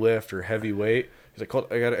a big lift or heavy weight, he's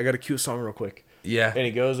like, I got to cue a song real quick. Yeah. And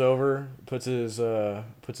he goes over, puts his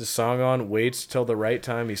song on, waits till the right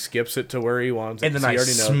time. He skips it to where he wants it. And then I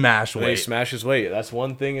smash weight. He smashes weight. That's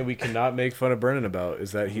one thing that we cannot make fun of Brennan about,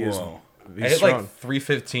 is that he's I hit strong. like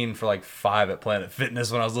 315 for like 5 at Planet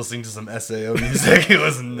Fitness when I was listening to some SAO music. It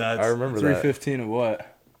was nuts. I remember 315 of what?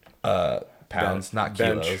 Pounds, not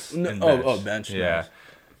bench. kilos. No, And bench. Yeah. Nice.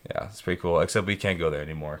 Yeah, it's pretty cool. Except we can't go there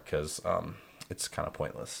anymore because it's kind of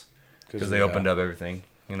pointless. Because they yeah. opened up everything.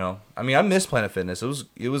 You know, I mean, I miss Planet Fitness.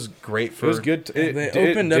 It was great for. It was good. They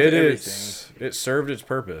opened up everything. It served its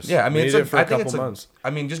purpose. Yeah, I mean, Made it for a couple months.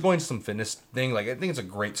 I mean, just going to some fitness thing, like I think it's a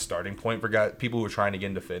great starting point for people who are trying to get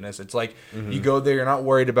into fitness. It's like you go there, you're not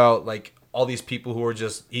worried about like all these people who are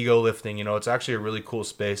just ego lifting. You know, it's actually a really cool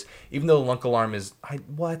space. Even though Lunk Alarm is, I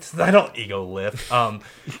don't ego lift.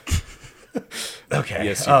 Okay,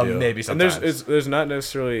 Yes, you do. maybe sometimes. And there's not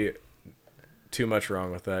necessarily too much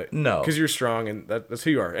wrong with that. No. Because you're strong, and that's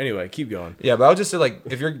who you are. Anyway, keep going. Yeah, but I would just say, like,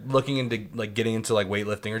 if you're looking into, like, getting into, like,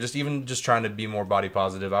 weightlifting or just even just trying to be more body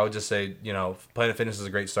positive, I would just say, you know, Planet Fitness is a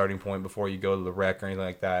great starting point before you go to the rec or anything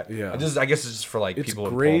like that. Yeah. I guess it's just for, like, It's people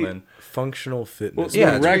in great Pullman. functional fitness.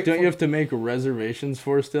 yeah, The it's rec, great don't you have to make reservations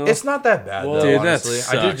for still? It's not that bad, Well, though, dude, that honestly.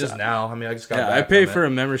 I did sucks. just now. I mean, I just got yeah, back I pay from for it.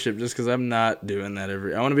 a membership just because I'm not doing that I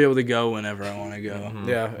want to be able to go whenever I want to go.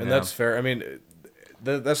 Yeah, and that's fair. I mean,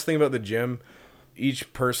 that's the thing about the gym.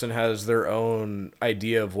 Each person has their own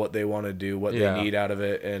idea of what they want to do, what they need out of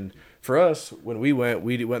it. And for us, when we went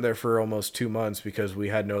there for almost 2 months because we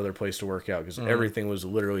had no other place to work out because everything was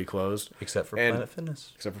literally closed. Except for Planet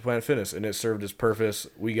Fitness. Except for Planet Fitness. And it served its purpose.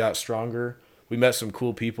 We got stronger. We met some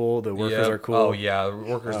cool people. The workers are cool. Oh, yeah. The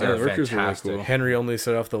workers there are workers are really fantastic. cool. Henry only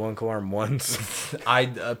set off the Lunk Alarm once. I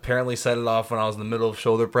apparently set it off when I was in the middle of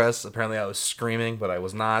shoulder press. Apparently I was screaming, but I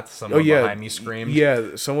was not. Someone behind me screamed.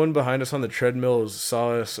 Yeah, someone behind us on the treadmill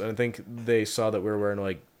saw us, and I think they saw that we were wearing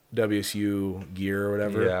like WSU gear or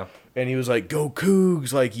whatever. Yeah. And he was like, "Go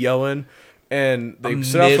Cougs!" like yelling. And they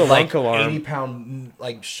set off the like Lunk Alarm. 80-pound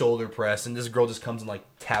like shoulder press, and this girl just comes and like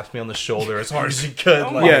taps me on the shoulder as hard as she could.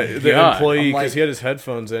 Oh like, Yeah, the God. employee, I'm like- because he had his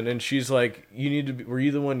headphones in, and she's like, "You need to be, were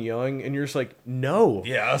you the one yelling?" And you're just like, "No."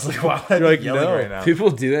 yeah, I was like, "Wow, I'm You're like, yelling no. right now."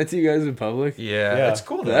 People do that to you guys in public? Yeah, Yeah. it's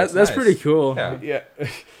cool. Though. That's nice. pretty cool. Yeah. Yeah.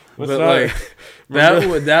 But What's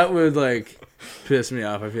like that would like piss me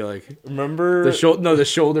off. I feel like remember the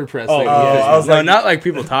shoulder press. Oh, thing yeah. would piss me I was off. No, like- not like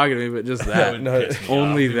people talking to me, but just that. No,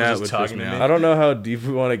 Only People that just would piss talking me to me. off. I don't know how deep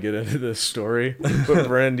we want to get into this story, but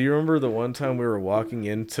Bren, do you remember the one time we were walking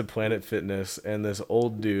into Planet Fitness and this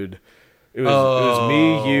old dude? It was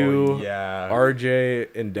me, you, yeah, RJ,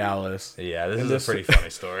 and Dallas. yeah. This and is a pretty funny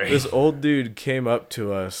story. This old dude came up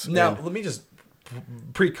to us. Now, and- let me just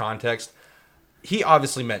pre-context. He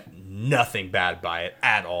obviously meant nothing bad by it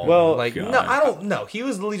at all. Well, like, God. no, I don't know. He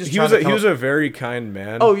was literally just he trying was to he was a very kind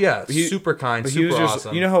man. Oh, yeah. He- Super kind, But super he was just,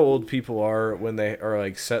 awesome. you know how old people are when they are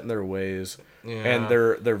like set in their ways Yeah. and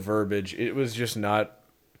their verbiage. It was just not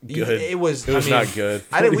good. It was It was I mean, not good.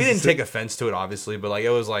 we didn't take offense to it, obviously, but like it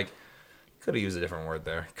was like could have used a different word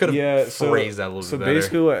there. Could have Yeah, phrased that a little so bit better.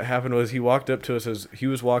 basically, what happened was he walked up to us as he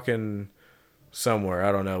was walking somewhere.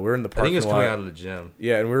 I don't know. We're in the I think parking he was lot. coming out of the gym.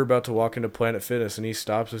 Yeah, and we were about to walk into Planet Fitness, and he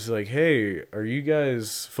stops us. He's like, "Hey, are you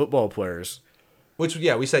guys football players?" Which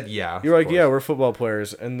we said yeah. You're of like, course. "Yeah, we're football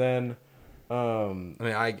players." And then, I mean,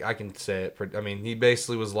 I can say it. I mean, he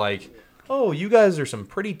basically was like, "Oh, you guys are some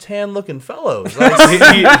pretty tan looking fellows."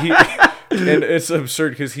 and it's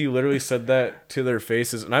absurd because he literally said that to their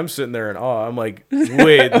faces, and I'm sitting there in awe. I'm like,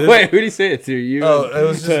 "Wait, this, Wait, who did he say it to? You? Oh, it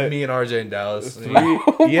was just me and RJ and Dallas. And he,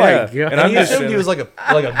 Oh yeah." my God. And I'm he just assumed he sitting- was like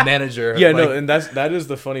a manager. Yeah, like, no, and that is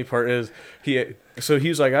the funny part is so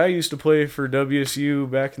he's like, I used to play for WSU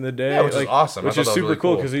back in the day, Yeah, which is like, awesome. I which thought is that was super really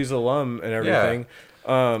cool cool. because he's alum and everything.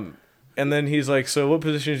 And then he's like, so what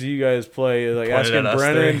positions do you guys play? Like Pointed asking at us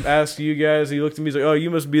Brennan, three. asked you guys. He looked at me, he's like, oh,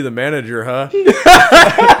 you must be the manager, huh?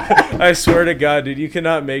 I swear to God, dude, you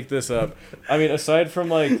cannot make this up. I mean, aside from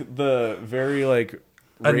like the very like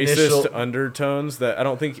racist Initial- undertones that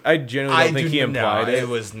I genuinely don't think he implied no, it. it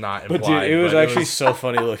was not But implied. dude, it was actually so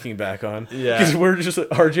funny looking back on. Yeah. Because we're just,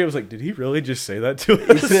 RJ was like, did he really just say that to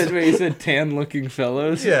us? He said tan-looking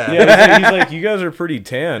fellows. yeah. Yeah, he's like, you guys are pretty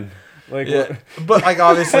tan. Like, Yeah. But like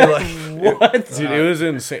obviously like What? dude, it was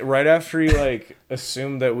insane. Right after he like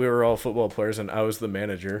assumed that we were all football players and I was the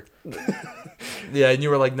manager. yeah, and you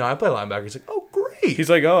were like, no, I play linebacker. He's like, oh great. sweet. He's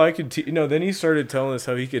like, oh, I could then he started telling us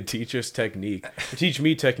how he could teach us technique. Teach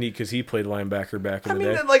me technique because he played linebacker back in the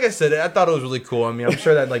day. Like I said, I thought it was really cool. I mean, I'm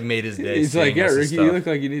sure that like made his day. He's like, yeah, Ricky, you look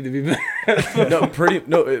like you need to be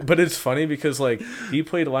better. But it's funny because like he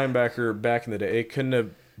played linebacker back in the day. It couldn't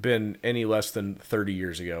have been any less than 30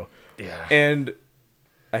 years ago. Yeah. And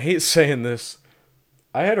I hate saying this,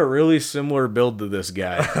 I had a really similar build to this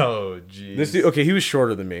guy. Oh, jeez. This dude, okay, he was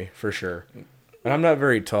shorter than me for sure, and I'm not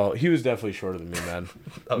very tall. He was definitely shorter than me, man.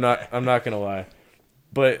 Okay. I'm not gonna lie,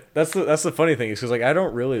 but that's the funny thing is because like I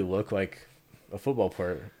don't really look like a football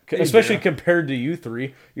player, especially compared to you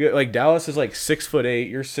three. Like Dallas is like 6'8",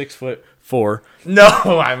 you're 6'4". No,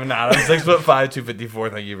 I'm not. I'm 6'5",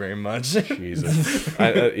 254. Thank you very much. Jesus.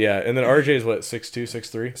 Yeah, and then RJ is what, 6'2",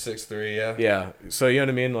 6'3"? 6'3", yeah. Yeah, so you know what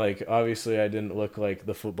I mean? Like, obviously I didn't look like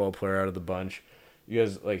the football player out of the bunch. You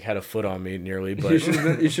guys, like, had a foot on me nearly, but... You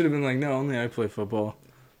should have been like, no, only I play football.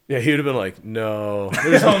 Yeah, he would have been like, no.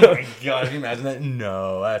 Oh my god, can you imagine that?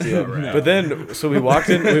 No, that's not right. But then, so we walked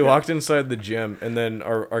inside the gym, and then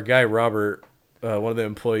our guy, Robert, one of the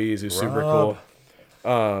employees who's super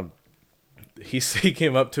cool, he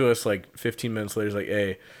came up to us like 15 minutes later. He's like,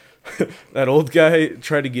 hey, that old guy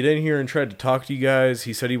tried to get in here and tried to talk to you guys.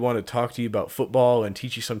 He said he wanted to talk to you about football and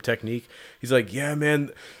teach you some technique. He's like, yeah,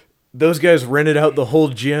 man, those guys rented out the whole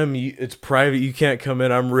gym. It's private. You can't come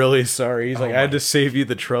in. I'm really sorry. He's like, I had to save you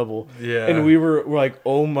the trouble. Yeah. And we're like,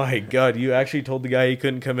 oh my God, you actually told the guy he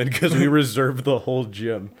couldn't come in because we reserved the whole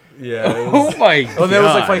gym. Yeah. Oh my god. That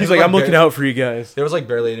was like funny. He's like, I'm looking out for you guys. There was like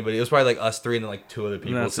barely anybody. It was probably like us three and then like two other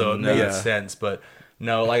people. So it made sense. But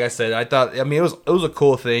no, like I said, I mean, it was a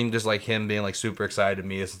cool thing, just like him being like super excited to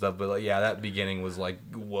meet us and stuff. But like, yeah, that beginning was like,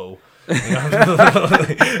 whoa. That's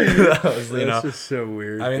just so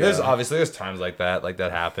weird. I mean, there's times like that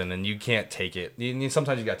happen, and you can't take it.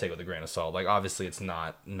 Sometimes you gotta take it with a grain of salt. Like, obviously, it's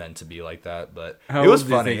not meant to be like that, but it was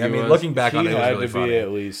funny. I mean, looking back on it, it was really funny. At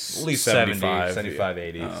least 75,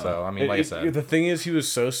 80. So I mean, like I said, the thing is, he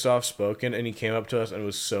was so soft spoken, and he came up to us and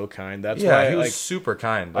was so kind. That's why he was super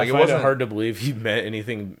kind. Like, it wasn't hard to believe he meant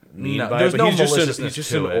anything mean by it. But he's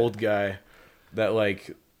just an old guy that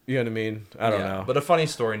like. You know what I mean? I don't know. But a funny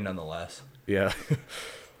story nonetheless. Yeah.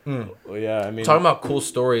 Well, yeah, I mean... Talking about cool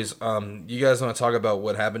stories, you guys want to talk about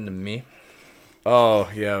what happened to me? Oh,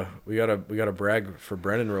 yeah. We gotta brag for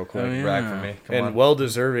Brennan real quick. Oh, yeah. Brag for me. Come on.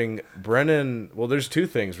 Well-deserving. Brennan... Well, there's two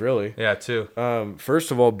things, really. Yeah, two.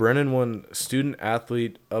 First of all, Brennan won Student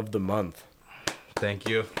Athlete of the Month. Thank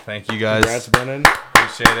you. Thank you, guys. Congrats, Brennan.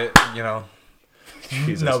 Appreciate it. You know...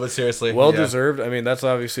 Jesus. No, but seriously, well deserved. I mean, that's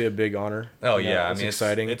obviously a big honor. Oh yeah, I mean,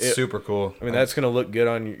 exciting. It's super cool. I mean, that's gonna look good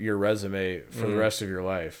on your resume for the rest of your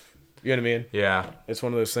life. You know what I mean? Yeah. It's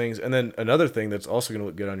one of those things. And then another thing that's also gonna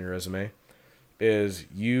look good on your resume is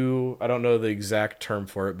I don't know the exact term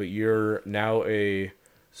for it, but you're now a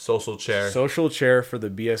social chair for the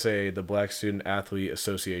BSA, the Black Student Athlete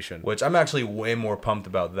Association, which I'm actually way more pumped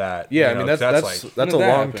about that. Yeah, I mean that's a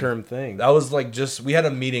long-term thing. That was like we had a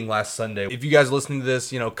meeting last Sunday. If you guys are listening to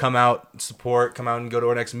this, come out, support, come out and go to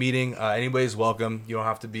our next meeting. Anybody's welcome. You don't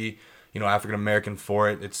have to be, African American for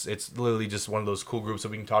it. It's literally just one of those cool groups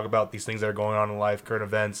that we can talk about these things that are going on in life, current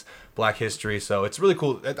events, Black history. So it's really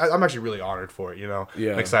cool. I'm actually really honored for it.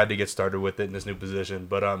 Yeah. I'm excited to get started with it in this new position.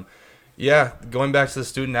 But yeah, going back to the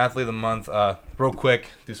Student Athlete of the Month, real quick,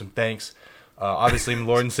 do some thanks. Obviously,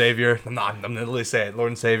 Lord and Savior. I'm going to literally say it. Lord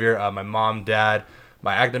and Savior, my mom, dad,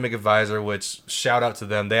 my academic advisor, which shout out to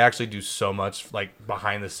them. They actually do so much like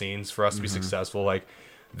behind the scenes for us to be successful. Like,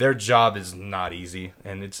 their job is not easy.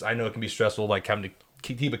 And I know it can be stressful, like having to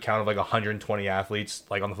keep account of like 120 athletes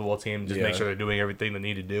like on the football team, just make sure they're doing everything they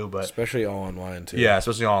need to do. But especially all online too. Yeah,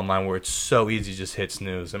 especially all online where it's so easy to just hit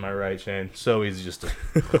snooze. Am I right, Shane? So easy just to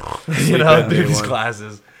do these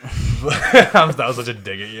classes. That was such a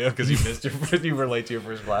dig at you because you were late to your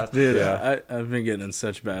first class. Dude, yeah. I've been getting in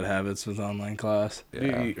such bad habits with online class.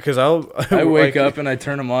 Because I wake up and I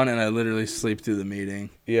turn them on and I literally sleep through the meeting.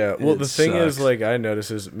 Yeah, well, the thing is, like, I notice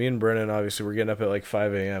is me and Brennan, obviously, we're getting up at like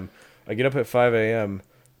 5 a.m. I get up at 5 a.m.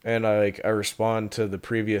 and I respond to the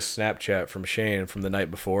previous Snapchat from Shane from the night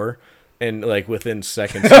before, and like within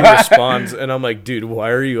seconds he responds, and I'm like, dude, why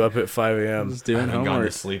are you up at 5 a.m.? Just doing homework. Gone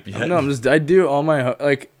to sleep yet. No, I do all my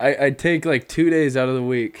I take like 2 days out of the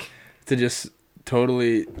week to just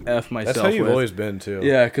totally F myself. That's how you've always been too.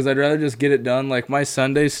 Yeah, because I'd rather just get it done. Like my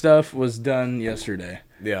Sunday stuff was done yesterday.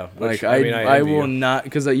 Yeah, which, like I will not,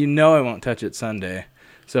 because I won't touch it Sunday.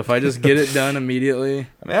 So if I just get it done immediately,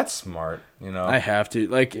 I mean, that's smart. You know, I have to.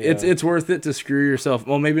 Like, it's worth it to screw yourself.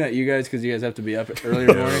 Well, maybe not you guys, because you guys have to be up earlier in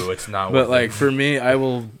the morning. no, it's not. But worth like it. for me, I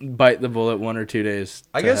will bite the bullet 1 or 2 days.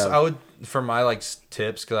 I guess I would for my like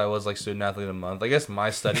tips because I was like student athlete of the month. I guess my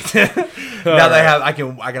study tip. Now that I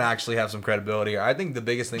can actually have some credibility. I think the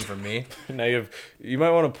biggest thing for me. Now you might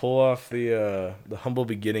want to pull off the humble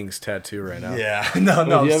beginnings tattoo right now. Yeah, no.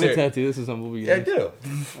 Do you have a tattoo? This is humble beginnings. Yeah, I do.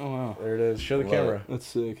 Oh wow, There it is. Show the Love camera. that's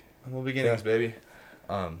sick. Humble beginnings, baby.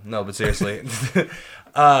 No, but seriously,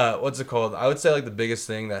 what's it called? I would say like the biggest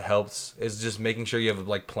thing that helps is just making sure you have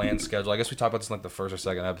like planned schedule. I guess we talked about this in like the first or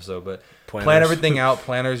second episode, but plan everything out.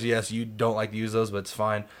 Planners, yes, you don't like to use those, but it's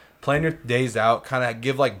fine. Plan your days out. Kind of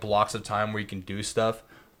give like blocks of time where you can do stuff,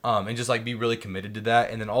 and just like be really committed to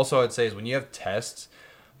that. And then also I'd say is when you have tests,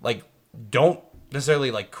 like don't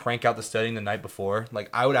necessarily like crank out the studying the night before. Like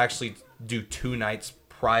I would actually do 2 nights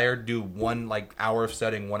prior, do 1 like hour of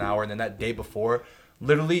studying, 1 hour, and then that day before.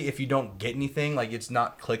 Literally, if you don't get anything, like it's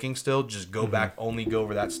not clicking still, just go back, only go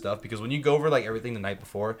over that stuff. Because when you go over like everything the night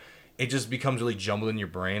before, it just becomes really jumbled in your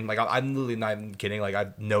brain. Like I'm literally not even kidding. Like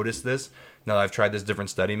I've noticed this now that I've tried this different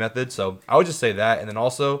study method. So I would just say that. And then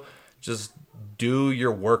also just do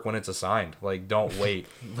your work when it's assigned. Like don't wait.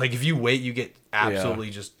 Like if you wait, you get absolutely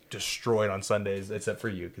just destroyed on Sundays, except for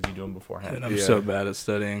you because you do them beforehand. And I'm so bad at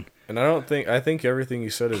studying. And I think everything you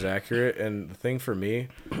said is accurate. And the thing for me,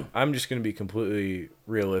 I'm just going to be completely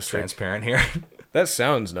realistic. Transparent here. That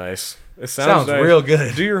sounds nice. It Sounds nice. real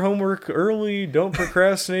good. Do your homework early. Don't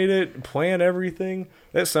procrastinate it. Plan everything.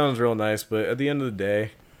 That sounds real nice. But at the end of the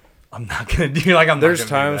day, I'm not gonna do like I'm. There's not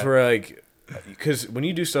gonna times where like, because when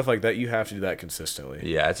you do stuff like that, you have to do that consistently.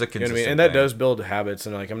 Yeah, it's a You know consistent. what I mean? And that does build habits.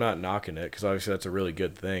 And like, I'm not knocking it because obviously that's a really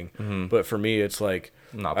good thing. But for me, it's like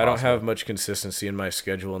Not I don't possible. have much consistency in my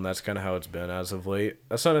schedule, and that's kind of how it's been as of late.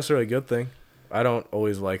 That's not necessarily a good thing. I don't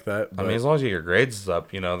always like that. I But mean, as long as you get your grades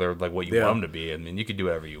up, you know, they're like what you Yeah. want them to be. I mean, you could do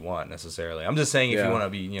whatever you want necessarily. I'm just saying if Yeah. you want to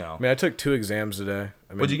be, you know. I mean, I took 2 exams today.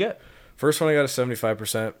 I mean, What'd you get? First one I got a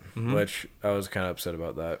 75%, which I was kind of upset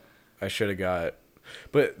about that. I should have got,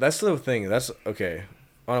 but that's the thing. That's okay.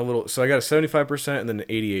 On a little, so I got a 75% and then an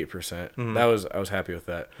 88%. I was happy with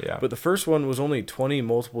that. Yeah. But the first one was only 20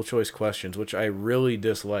 multiple choice questions, which I really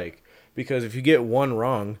dislike because if you get one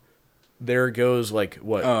wrong, there goes like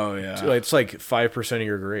what? Oh yeah, It's like 5% of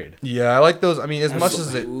your grade. Yeah, I like those. I mean, as much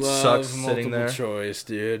as it love sucks sitting there, choice,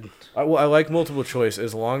 dude. I like multiple choice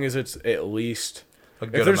as long as it's at least a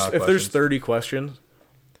good if there's amount of if there's questions. 30 questions,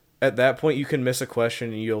 at that point you can miss a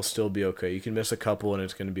question and you'll still be okay. You can miss a couple and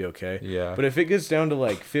it's going to be okay. Yeah. But if it gets down to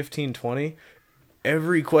like 15, 20,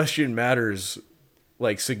 every question matters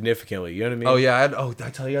like significantly. You know what I mean? Oh yeah, did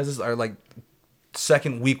I tell you guys this? Our like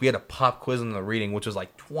second week we had a pop quiz on the reading, which was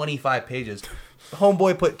like 25 pages.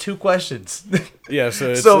 Homeboy put 2 questions. Yeah.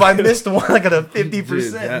 So So if I missed one, I got a 50%.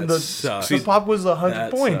 Dude, that and the sucks. pop quiz was 100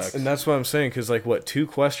 That points. sucks. and that's what I'm saying because like what 2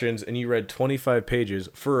 questions and you read 25 pages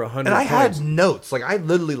for 100 And I points. had notes. Like I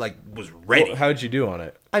literally like was ready. Well, how'd you do on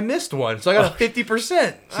it? I missed one, so I got a 50%.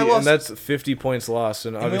 I See, lost. and that's 50 points lost,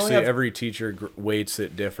 and we obviously only have- every teacher weights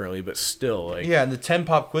it differently, but still, like, Yeah, and the 10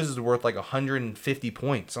 pop quizzes are worth like 150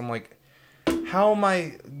 points. I'm like, how am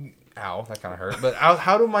I? Ow, that kind of hurt. But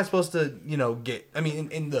how am I supposed to, you know, get? I mean,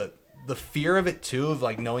 in the fear of it too, of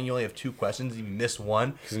like knowing you only have 2 questions, you miss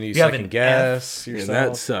one. because you have second an guess Yeah, yourself.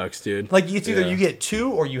 that sucks, dude. Like it's either Yeah. you get 2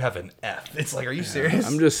 or you have an F. It's like, are you serious?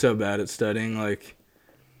 I'm just so bad at studying. Like,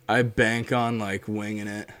 I bank on like winging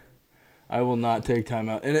it. I will not take time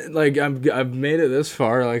out, and I've made it this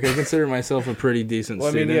far. Like, I consider myself a pretty decent Well,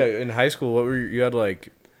 I mean, student. yeah, in high school, what were you had like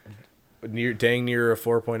near a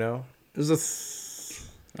 4.0? There's a,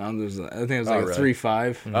 I think it was like a really?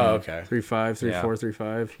 3.5. Oh, okay. 3.5, 3.4, Yeah.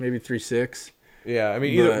 3.5, maybe 3.6. Yeah, I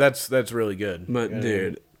mean, either But- that's really good. But You know what I mean?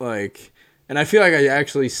 dude, like, and I feel like I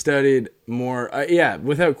actually studied more. Yeah,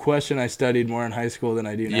 without question, I studied more in high school than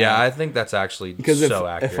I do now. yeah, I think that's actually because so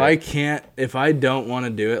accurate. if I don't want to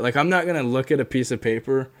do it, like, I'm not gonna look at a piece of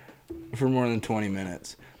paper for more than 20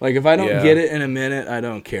 minutes. Like, if I don't Yeah. get it in a minute, I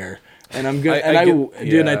don't care. And I'm good.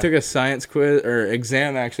 And I took a science quiz or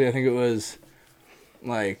exam. Actually, I think it was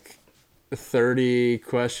like 30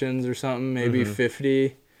 questions or something, maybe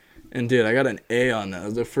 50. And dude, I got an A on that. It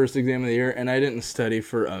was the first exam of the year, and I didn't study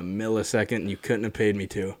for a millisecond, and you couldn't have paid me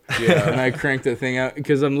to. Yeah. And I cranked the thing out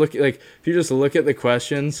because I'm looking, like, if you just look at the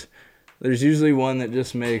questions, there's usually one that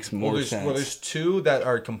just makes more sense. Well, there's 2 that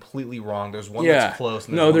are completely wrong. There's one Yeah. that's close.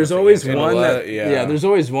 And No, one there's that's always against it. one lot- that yeah. there's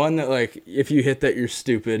always one that, like, if you hit that, you're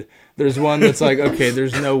stupid. There's one that's like, okay,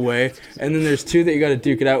 there's no way. And then there's 2 that you got to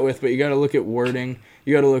duke it out with, but you got to look at wording.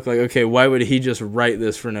 You got to look like, okay, why would he just write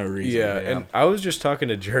this for no reason? yeah, and I was just talking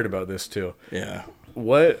to Jared about this too. Yeah.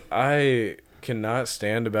 What I cannot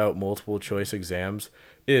stand about multiple choice exams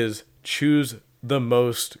is choose the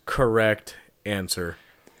most correct answer.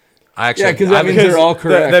 Because that means they're all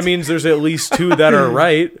correct. That means there's at least 2 that are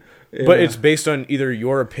right. But it's based on either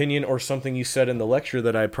your opinion or something you said in the lecture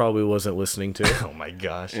that I probably wasn't listening to. Oh my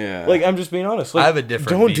gosh. Yeah. Like, I'm just being honest. Like, I have a different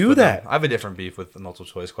don't beef do with that. them. I have a different beef with the multiple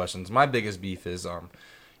choice questions. My biggest beef is,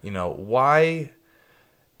 why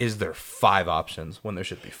is there 5 options when there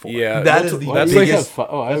should be 4? Yeah, that's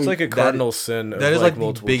like a cardinal sin. That is like the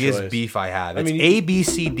multiple biggest choice. beef I have. I It's mean, A, B,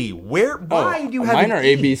 C, D. Why do you have mine an are E?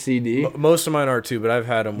 A, B, C, D. Most of mine are too, but I've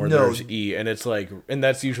had them where No. there's E, and it's like, and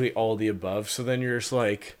that's usually all the above. So then you're just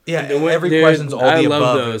like, Yeah, Dude, every question's all the above. I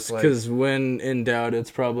love those It's like- because when in doubt, it's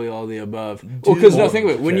probably all the above. Well, because no, think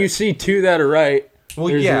of it. When you see 2 that are right,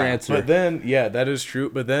 there's your answer. But then, yeah, that is true.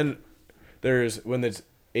 But then when it's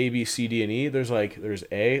A, B, C, D, and E, there's A,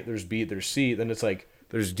 there's B, there's C. Then it's like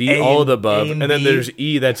there's D, all of the above, and then B. there's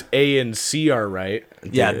E. That's A and C are right.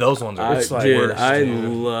 Yeah, those ones are I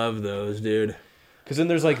love those, dude. Because then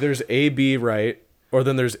there's A, B right, or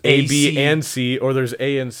then there's A, B, and C, or there's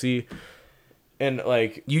A and C, and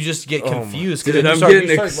like you just get confused. Dude,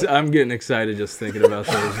 I'm getting excited just thinking about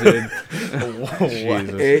those, dude.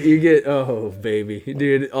 You get baby,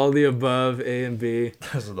 dude, all the above, A and B.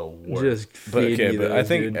 Those are the worst. Just but feed me but those, I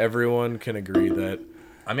think dude. everyone can agree that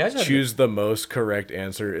I mean, I just choose the most correct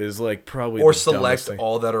answer is like probably or the select dumbest thing.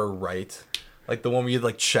 all that are right. Like the one where you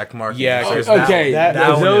like check mark. Yeah, and okay, that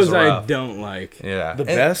one those is I rough. don't like. Yeah, The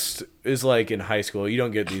best is like in high school. You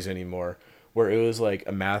don't get these anymore. Where it was like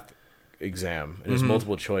a math exam and it's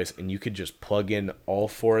multiple choice, and you could just plug in all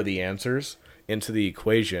 4 of the answers into the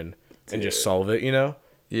equation and just solve it. You know?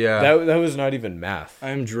 Yeah, That was not even math.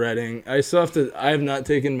 I'm dreading. I have not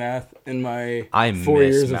taken math in my I 4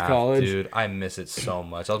 miss years math, of college. dude. I miss it so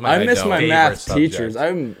much. I miss my favorite math subject. teachers.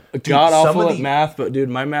 I'm god awful some of at the- math, but dude,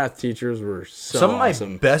 my math teachers were so Some of my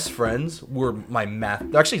awesome. best friends were my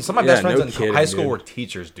math. Actually, some of my Yeah, best friends no in kidding, high school dude. were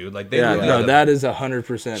teachers, dude. Like they Yeah, really no, had that is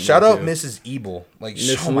 100%. Shout out too. Mrs. Ebel, like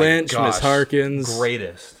Miss oh my Lynch, Miss gosh, Harkins.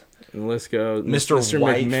 greatest. And let's go. Mr.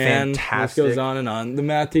 White, McMahon. List fantastic. goes on and on. The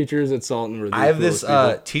math teachers at Salton were the I have this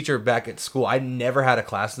coolest people. teacher back at school. I never had a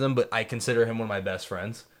class with him, but I consider him one of my best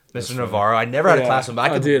friends. Mr. Navarro. I never had a Yeah. class with him, but I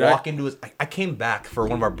Oh, could dude, walk into his... I came back for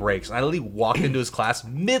one of our breaks, and I literally walked into his class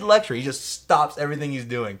mid-lecture. He just stops everything he's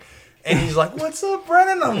doing. And he's like, "What's up,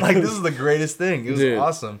 Brennan?" I'm like, "This is the greatest thing." It was Dude,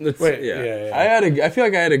 awesome. I feel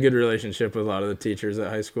like I had a good relationship with a lot of the teachers at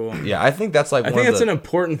high school. Yeah, I think that's like I think that's an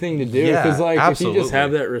important thing to do Yeah, because like if you just absolutely.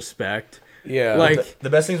 have that respect, Yeah. like the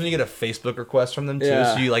best thing is when you get a Facebook request from them too,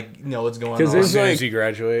 Yeah. so you like know what's going 'Cause on. as there's soon like- as you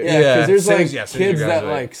graduate. yeah, because there's soon like as- yeah, as soon as you kids that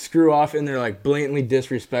graduate. like screw off and they're like blatantly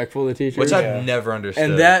disrespectful to teachers, which Yeah. I've never understood.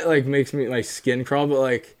 and that like makes me like skin crawl. But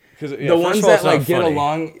like 'Cause, yeah, the first ones of all, that it's not like get funny.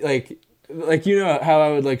 along, like you know how I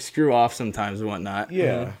would like screw off sometimes and whatnot.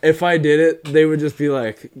 Yeah. If I did it, they would just be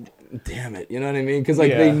like, "Damn it," you know what I mean? Because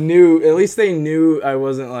like they Yeah. knew, at least they knew I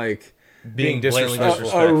wasn't like being blatantly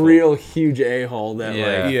disrespectful. a real huge a-hole that Yeah.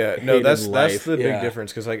 like Yeah, no, hated that's life. the big Yeah.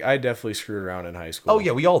 difference because like I definitely screwed around in high school. oh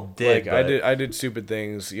yeah, we all did. Like I did stupid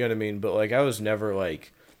things, you know what I mean? But like I was never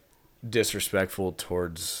like disrespectful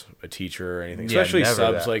towards a teacher or anything, Yeah, especially never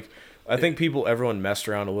subs. that. Like I think everyone messed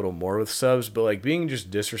around a little more with subs, but like being just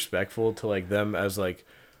disrespectful to like them as like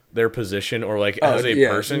their position or like as a yeah.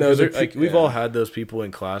 person. No, 'Cause the like pe- we've yeah. all had those people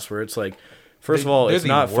in class where it's like, first of all, They're it's the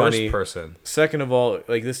not worst funny. person. Second of all,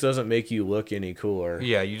 like this doesn't make you look any cooler.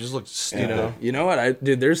 Yeah, you just look stupid. know? You know what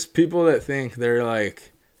dude, there's people that think they're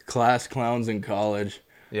like class clowns in college.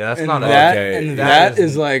 Yeah, that's And not that, okay. and That that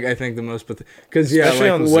is like I think the most because yeah, Especially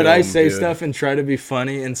like on when I Zoom, say dude. stuff and try to be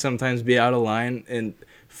funny and sometimes be out of line, and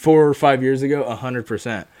 4 or 5 years ago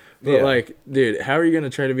 100%. But Yeah. like, dude, how are you gonna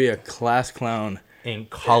try to be a class clown in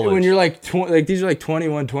college. when you're like like these are like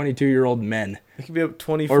 21, 22-year-old men? You could be up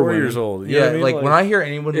 24 women. years old. You know yeah, what I mean? like when I hear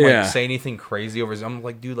anyone Yeah. like say anything crazy over Zoom, I'm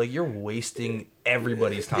like, dude, like you're wasting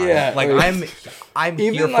everybody's time. Yeah, like like- I'm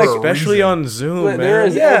Even, here like- for a especially reason. on Zoom, But man. there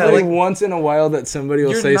is Yeah, every like- once in a while that somebody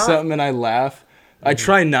will You're say not- something and I laugh. I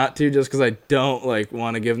try not to just because I don't like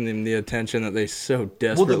want to give them the attention that they so Well,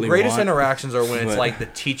 desperately the greatest want. interactions are when it's But- like the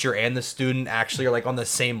teacher and the student actually are like on the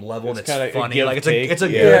same level and It's it's kinda a funny. give Like it's take. a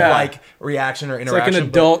Yeah. good Yeah. like reaction or It's like interaction. an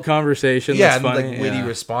adult conversation. yeah, that's and funny. like witty yeah.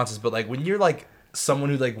 responses. But like when you're like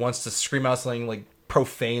someone who like wants to scream out something like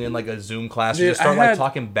profane in like a Zoom class, Dude, or just start I like had-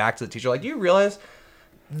 talking back to the teacher. Like, do you realize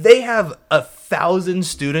they have 1,000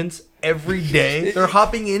 students every day? They're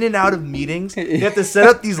hopping in and out of meetings. They have to set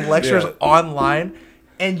up these lectures Yeah. online,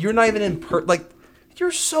 and you're not even in like.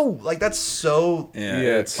 You're so like that's so Yeah,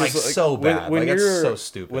 it's like just, so bad. Like it's so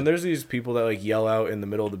stupid. When there's these people that like yell out in the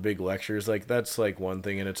middle of the big lectures, like that's like one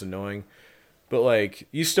thing and it's annoying. but like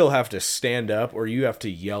you still have to stand up or you have to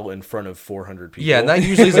yell in front of 400 people. Yeah, and that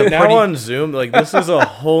usually is a now on Zoom, like this is a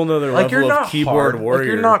whole nother like you're level not of keyboard hard. warrior.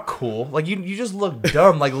 Like you're not cool. Like you just look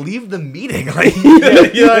dumb. Like leave the meeting. Like you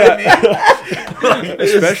know what I mean?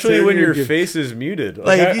 Especially when your face is muted. Like,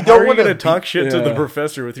 Like, if you how don't are you wanna going to talk shit to the yeah.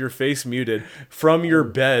 professor with your face muted from your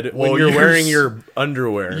bed when Well, you're you're wearing s- your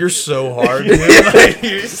underwear? You're so hard, dude. Like,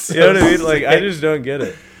 you're so you know what I mean? Like I sick. just don't get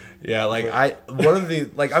it. Yeah, like I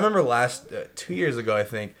remember last 2 years ago, I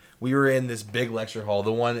think we were in this big lecture hall.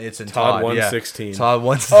 The one it's in Todd Todd, 116. Yeah. Todd Oh,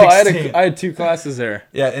 116. I had 2 classes there.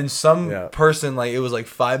 Yeah, and some Yeah. person like it was like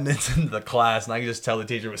 5 minutes into the class, and I could just tell the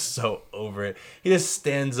teacher was so over it. He just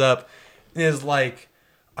stands up and is like,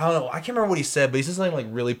 I don't know, I can't remember what he said, but he said something like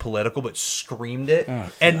really political, but screamed it,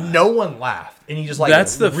 and no one laughed. And he just like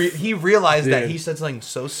That's the he realized that dude. he said something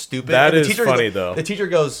so stupid. That and the is funny, goes, though. The teacher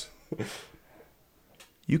goes,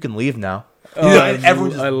 "You can leave now." Oh, And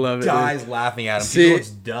everyone just I love it, dude. dies laughing at him. See, People, it's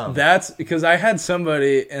dumb. that's because I had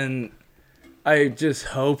somebody, and I just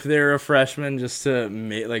hope they're a freshman just to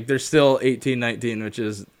make, like, they're still 18, 19, which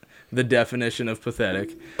is the definition of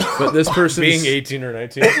pathetic. But this person Being 18 or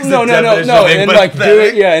 19. no, definition of being and like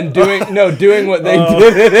pathetic. doing what they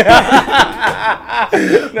did.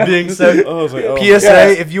 Being so Oh, I was like, oh. PSA, Yeah.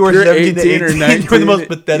 if you are You're 17 to 18, or 19, you're the most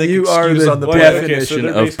pathetic you are excuse the on the Well, planet. okay, so definition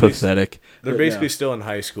they're of basically- pathetic. They're But basically no. still in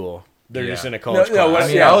high school. They're just Yeah. in a college No, class. what- I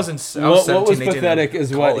mean, yeah. I was 17, What was 18 pathetic in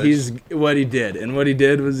is what college. what he did, and what he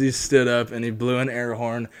did was he stood up and he blew an air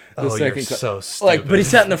horn. The Oh, you're cla- so like, but he stupid.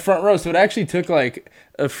 sat in the front row, so it actually took like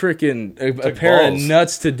a freaking a pair balls. of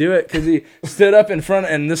nuts to do it because he stood up in front,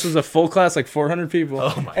 and this was a full class, like 400 people,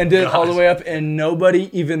 Oh my and did it all the gosh. way up, and nobody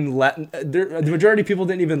even the majority of people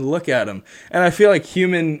didn't even look at him. And I feel like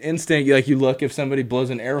human instinct, like you look if somebody blows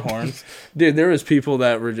an air horn, dude. There was people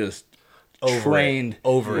that were just trained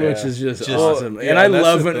over it. which is just Just- awesome. yeah, And I that's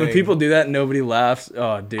love the when thing. people do that and nobody laughs.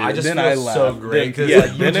 Oh, dude. I just then feel I so laugh. great. 'Cause, Yeah,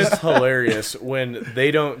 like, you then just- it's hilarious when they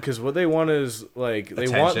don't, because what they want is like they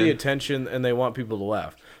want the attention and they want people to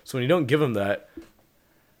laugh. So when you don't give them that,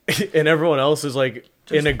 and everyone else is like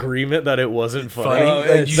in agreement that it wasn't funny, Funny.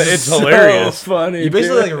 Like, you it's so hilarious. funny. You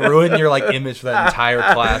basically dude. like ruin your like image for that entire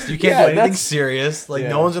class. You can't Yeah, do anything that's- serious. Like Yeah.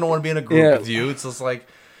 no one's gonna want to be in a group Yeah. with you. It's just like,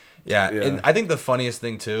 yeah. Yeah. And I think the funniest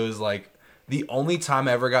thing too is like the only time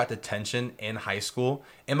I ever got detention in high school,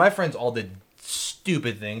 and my friends all did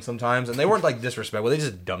stupid things sometimes, and they weren't like disrespectful. They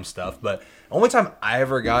just did dumb stuff. But the only time I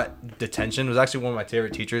ever got detention was actually one of my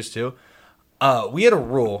favorite teachers too. We had a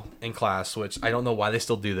rule in class, which I don't know why they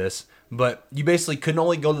still do this, but you basically couldn't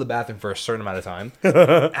only go to the bathroom for a certain amount of time.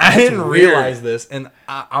 I didn't realize this, and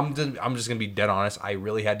I'm just gonna be dead honest. I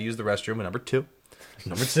really had to use the restroom at number two,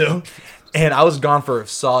 and I was gone for a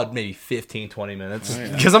solid maybe 15, 20 minutes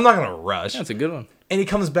because I'm not gonna rush. That's a good one. And he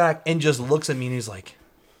comes back and just looks at me and he's like,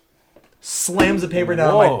 slams the paper down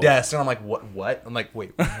on Whoa. my desk, and I'm like, what? I'm like,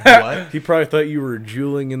 wait, what? He probably thought you were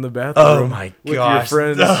jeweling in the bathroom. Oh my with gosh!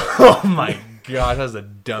 your friends. Oh my gosh! That was the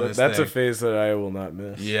dumbest. That's thing. a phase that I will not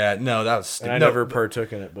miss. Yeah, no, that was And stupid. I No, never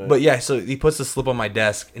partook in it, But yeah, so he puts the slip on my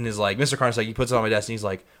desk and is like, Mr. Carnes, like, he puts it on my desk and he's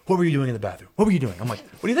like, what were you doing in the bathroom? What were you doing? I'm like,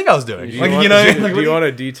 what do you think I was doing? Do you, Like, want, you know, do, like, do what you want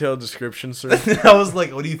a detailed description, sir? I was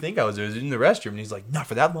like, what do you think I was doing? I was in the restroom. And he's like, not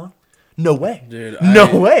for that long. No way. Dude,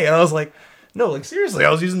 no way. And I was like, no, like, seriously,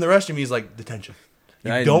 I was using the restroom. He's like, detention.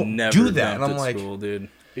 You I don't never do that. And dumped I'm at like, school, dude.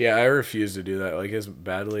 Yeah, I refuse to do that, like as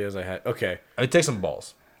badly as I had. Okay, it takes some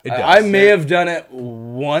balls. It does. I may have done it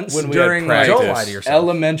once When we during had like Don't lie to yourself.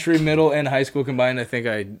 elementary, middle, and high school combined. I think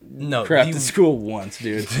I No, crapped you- at school once,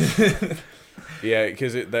 dude. yeah,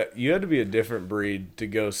 because that you had to be a different breed to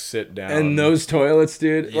go sit down. And those toilets,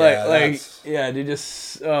 dude. Yeah, like, that's- yeah, dude.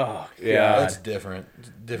 Just oh Yeah. god. That's different.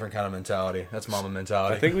 Different kind of mentality. That's mama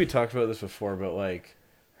mentality. I think we talked about this before, but like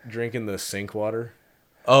drinking the sink water,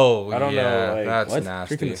 Oh, I don't know, yeah, like, that's What?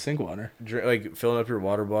 nasty. Drinking the sink water. like filling up your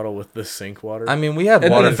water bottle with the sink water. I mean, we have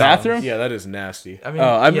In water the fountains. bathroom? yeah, that is nasty. I mean,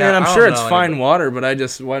 Oh, I mean, yeah, I'm I sure don't it's know fine anybody- water,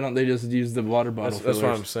 but why don't they just use the water bottle That's what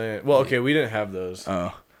I'm fillers? saying. Well, okay, we didn't have those.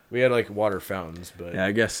 Oh, We had like water fountains, but yeah.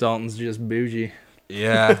 I guess Salton's just bougie.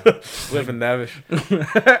 Yeah, live in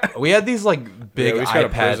Navish. we had these like big we just got a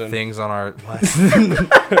iPad prison. things on our.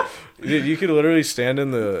 What? Dude, you could literally stand in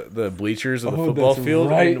the bleachers of the Oh, football that's field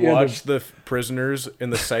right, and yeah, watch the prisoners in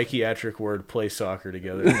the psychiatric ward play soccer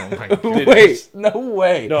together. Oh my God. Wait, no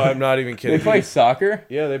way. No, I'm not even kidding. They play soccer.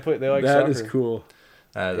 Yeah, they like That soccer. is cool.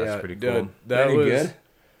 That's Yeah, pretty dude, cool. that Any was good?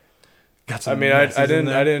 Got I some mean, I messes in didn't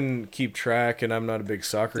there. I didn't keep track, and I'm not a big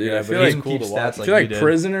soccer Yeah, guy, I but feel it's like cool to keep watch. stats I like feel you like did.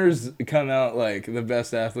 prisoners come out like the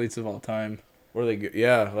best athletes of all time. Or they,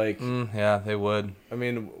 yeah, like Yeah, they would. I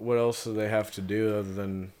mean, what else do they have to do other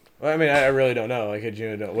than Well, I mean, I really don't know. Like, I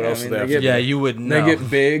genuinely don't. What else do they have to do? Yeah, you would know. They get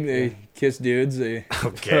big. They kiss dudes. They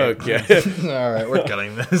Okay. All right, we're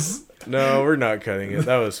cutting this. No, we're not cutting it.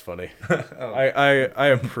 That was funny. I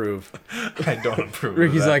approve. I don't approve.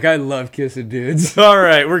 Ricky's of that. like, I love kissing dudes. All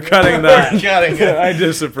right, we're cutting that. We're cutting it. I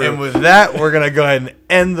disapprove. And with that, we're gonna go ahead and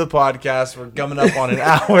end the podcast. We're coming up on an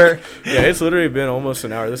hour. Yeah, it's literally been almost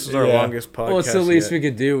an hour. This is our longest podcast. Well, it's the least yet. we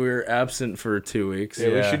could do. We were absent for 2 weeks.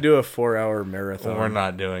 Yeah, we should do a 4-hour marathon. We're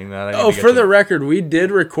not doing that. Oh, for the record, we did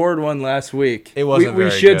record one last week. It wasn't We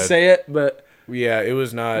very should good. say it, but Yeah, it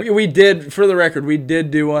was not. we did. For the record, we did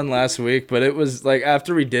do one last week, but it was like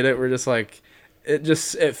after we did it, we're just like,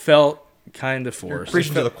 it felt kind of forced.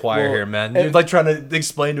 Preaching to the choir here, man. You're like trying to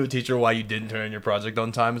explain to a teacher why you didn't turn in your project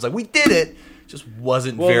on time. It's like, we did it. Just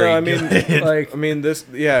wasn't very good. Like, I mean, this,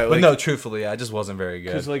 yeah. But Like, no, truthfully, yeah, it just wasn't very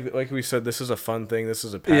good. because like we said, this is a fun thing. This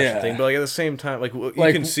is a passion thing. But like at the same time, like you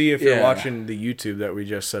Like, can see if you're yeah. watching the YouTube that we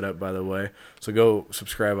just set up, by the way. So go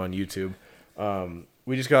subscribe on YouTube.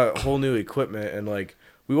 We just got whole new equipment, and like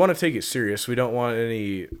we want to take it serious. We don't want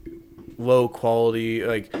any low quality.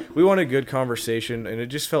 Like we want a good conversation, and it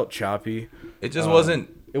just felt choppy. It just wasn't.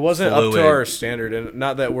 It wasn't up fluid. to our standard, and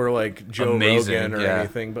not that we're like Joe Amazing, Rogan or yeah.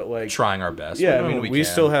 anything, but like Trying our best. yeah, I I mean, we can.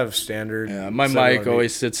 still have standard. Yeah, my so mic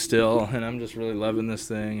always sits still, and I'm just really loving this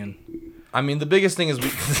thing, and I mean, the biggest thing is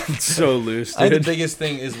it's so loose, I think dude. the biggest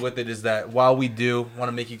thing is with it is that while we do want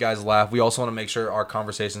to make you guys laugh, we also want to make sure our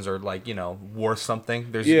conversations are like, worth something.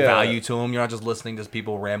 There's value to them. You're not just listening to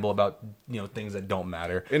people ramble about, things that don't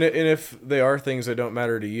matter. And if they are things that don't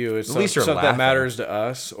matter to you, it's At least you're something that laughing. matters to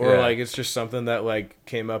us, or Yeah. like it's just something that like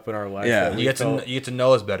came up in our life. Yeah. that You get to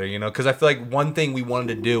know us better, because I feel like one thing we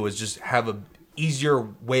wanted to do is just have a easier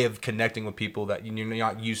way of connecting with people that you're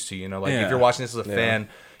not used to. Like Yeah. if you're watching this as a fan,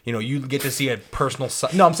 you get to see a personal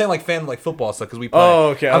side. No, I'm saying like fan like football stuff because we play. Oh,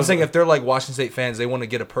 okay. I'm saying if they're like Washington State fans, they want to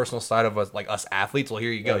get a personal side of us, like us athletes. Well,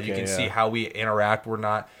 here you go. Okay, you can yeah. see how we interact. We're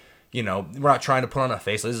not. We're not trying to put on a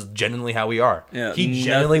face. This is genuinely how we are. Yeah, He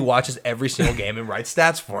genuinely watches every single game and writes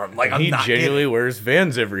stats for him. Like I'm he not genuinely kidding. wears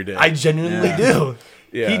Vans every day. I genuinely do.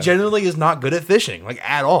 Yeah. He genuinely is not good at fishing, like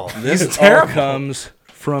at all. This He's all terrible. comes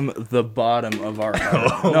from the bottom of our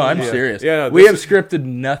heart. No, I'm serious. Yeah, no, we have this scripted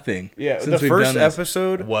nothing. yeah, the since we've first done this.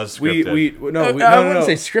 episode Was we scripted. no, we, I no, no, wouldn't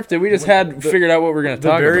no. say scripted. We just had figured out what we're going to The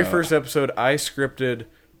talk very about. first episode, I scripted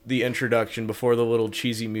the introduction before the little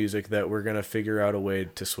cheesy music that we're gonna figure out a way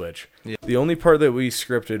to switch. Yeah. The only part that we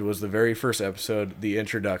scripted was the very first episode, the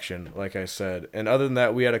introduction, like I said. And other than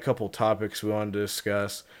that, we had a couple topics we wanted to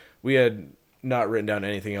discuss. We had not written down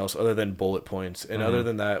anything else other than bullet points. And other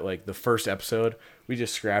than that, like the first episode, we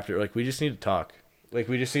just scrapped it. Like we just need to talk. Like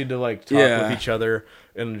we just need to like talk with each other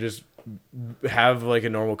and just have like a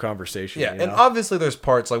normal conversation. Yeah, you and know? obviously there's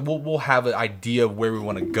parts like we'll have an idea of where we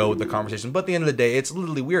want to go with the conversation, but at the end of the day, it's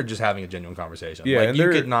literally we're just having a genuine conversation. Yeah, like and you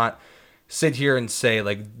there- could not sit here and say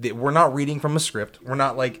like we're not reading from a script. We're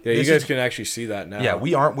not like yeah, you this guys is- can actually see that now. Yeah,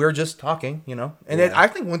 we aren't. We're just talking, And then I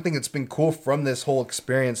think one thing that's been cool from this whole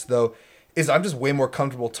experience, though, is I'm just way more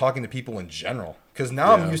comfortable talking to people in general. Because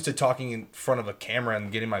now I'm used to talking in front of a camera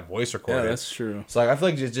and getting my voice recorded. Yeah, that's true. So like, I feel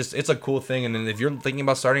like it's a cool thing. And then if you're thinking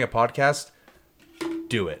about starting a podcast,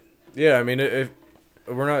 do it. Yeah, I mean, if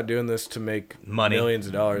we're not doing this to make Money. millions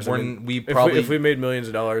of dollars. I mean, if we made millions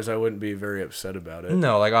of dollars, I wouldn't be very upset about it.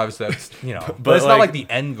 No, like obviously that's but, But it's not like- like the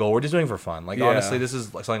end goal. We're just doing it for fun. Like Yeah. honestly, this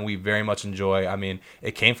is like something we very much enjoy. I mean,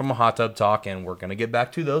 it came from a hot tub talk, and we're gonna get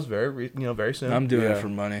back to those very soon. I'm doing Yeah. it for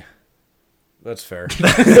money. That's fair.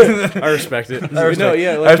 I respect it. No,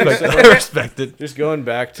 yeah, like I said, I respect it. just going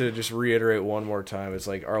back to just reiterate one more time, it's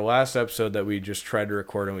like our last episode that we just tried to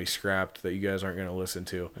record and we scrapped that you guys aren't going to listen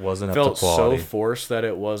to Wasn't up felt to quality. so forced that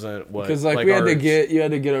it wasn't what Because we had to ours- you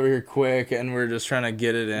had to get over here quick, and we're just trying to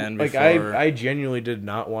get it in. like Before. I genuinely did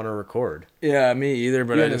not want to record. yeah, me either.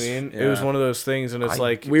 But You know I what just I mean? yeah. It was one of those things, and it's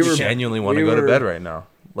like we were- genuinely want to we go to were- bed right now.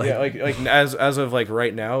 yeah, like as of like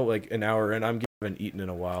right now, like an hour in, I haven't eaten in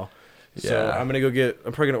a while. So Yeah. I'm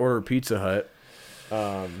probably gonna order a Pizza Hut.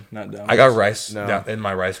 not dumb. I got rice No. down in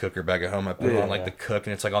my rice cooker back at home. I put it on like Yeah. the cook,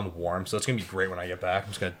 and it's like on warm, so it's gonna be great when I get back. I'm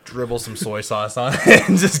just gonna dribble some soy sauce on it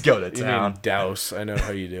and just go to You town. mean douse? I know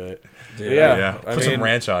how you do it. Dude, Yeah, I put some mean,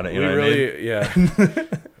 ranch on it. You we know what I really, mean?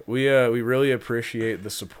 yeah, we really appreciate the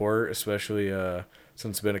support, especially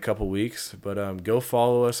since it's been a couple weeks. But go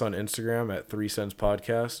follow us on Instagram at 3CENTS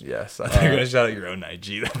Podcast. Yes, I think you're gonna shout out your own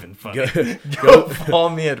IG. That'd been fun. Go- Go follow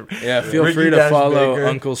me at Yeah, feel Ricky free to Dash follow Baker.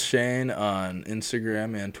 Uncle Shane on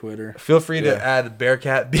Instagram and Twitter. Feel free to add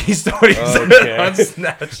Bearcat B stories Okay. on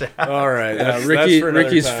Snapchat. All right, that's for another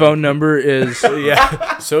Ricky's time. phone number is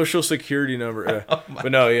Yeah, social security number.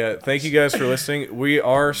 But no, yeah. Thank you guys for listening. We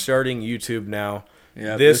are starting YouTube now.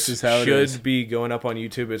 Yeah, this is how it is. should be going up on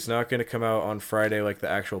YouTube. It's not going to come out on Friday like the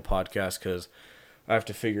actual podcast because I have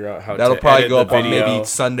to figure out how That'll to probably edit go the up on video. maybe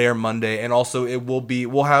Sunday or Monday, and also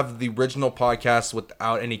we'll have the original podcast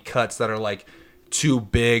without any cuts that are like too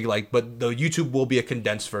big, but the YouTube will be a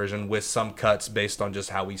condensed version with some cuts based on just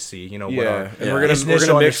how we see, what our and we're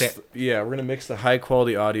gonna mix the high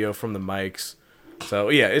quality audio from the mics. So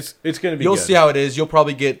yeah, it's gonna be. You'll good. see how it is. You'll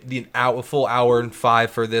probably get a full hour and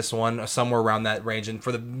 5 for this one, somewhere around that range. And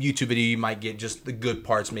for the YouTube video, you might get just the good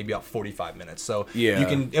parts, maybe about 45 minutes. So yeah,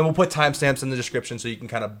 and we'll put timestamps in the description so you can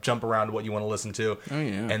kind of jump around to what you want to listen to. Oh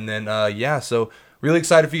yeah. And then so really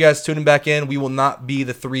excited for you guys tuning back in. We will not be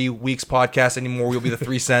the 3 weeks podcast anymore. We'll be the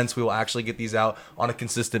 3 cents. We will actually get these out on a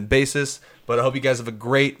consistent basis. But I hope you guys have a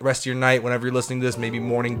great rest of your night whenever you're listening to this, maybe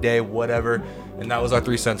morning, day, whatever. And that was our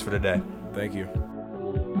 3 cents for today. Thank you.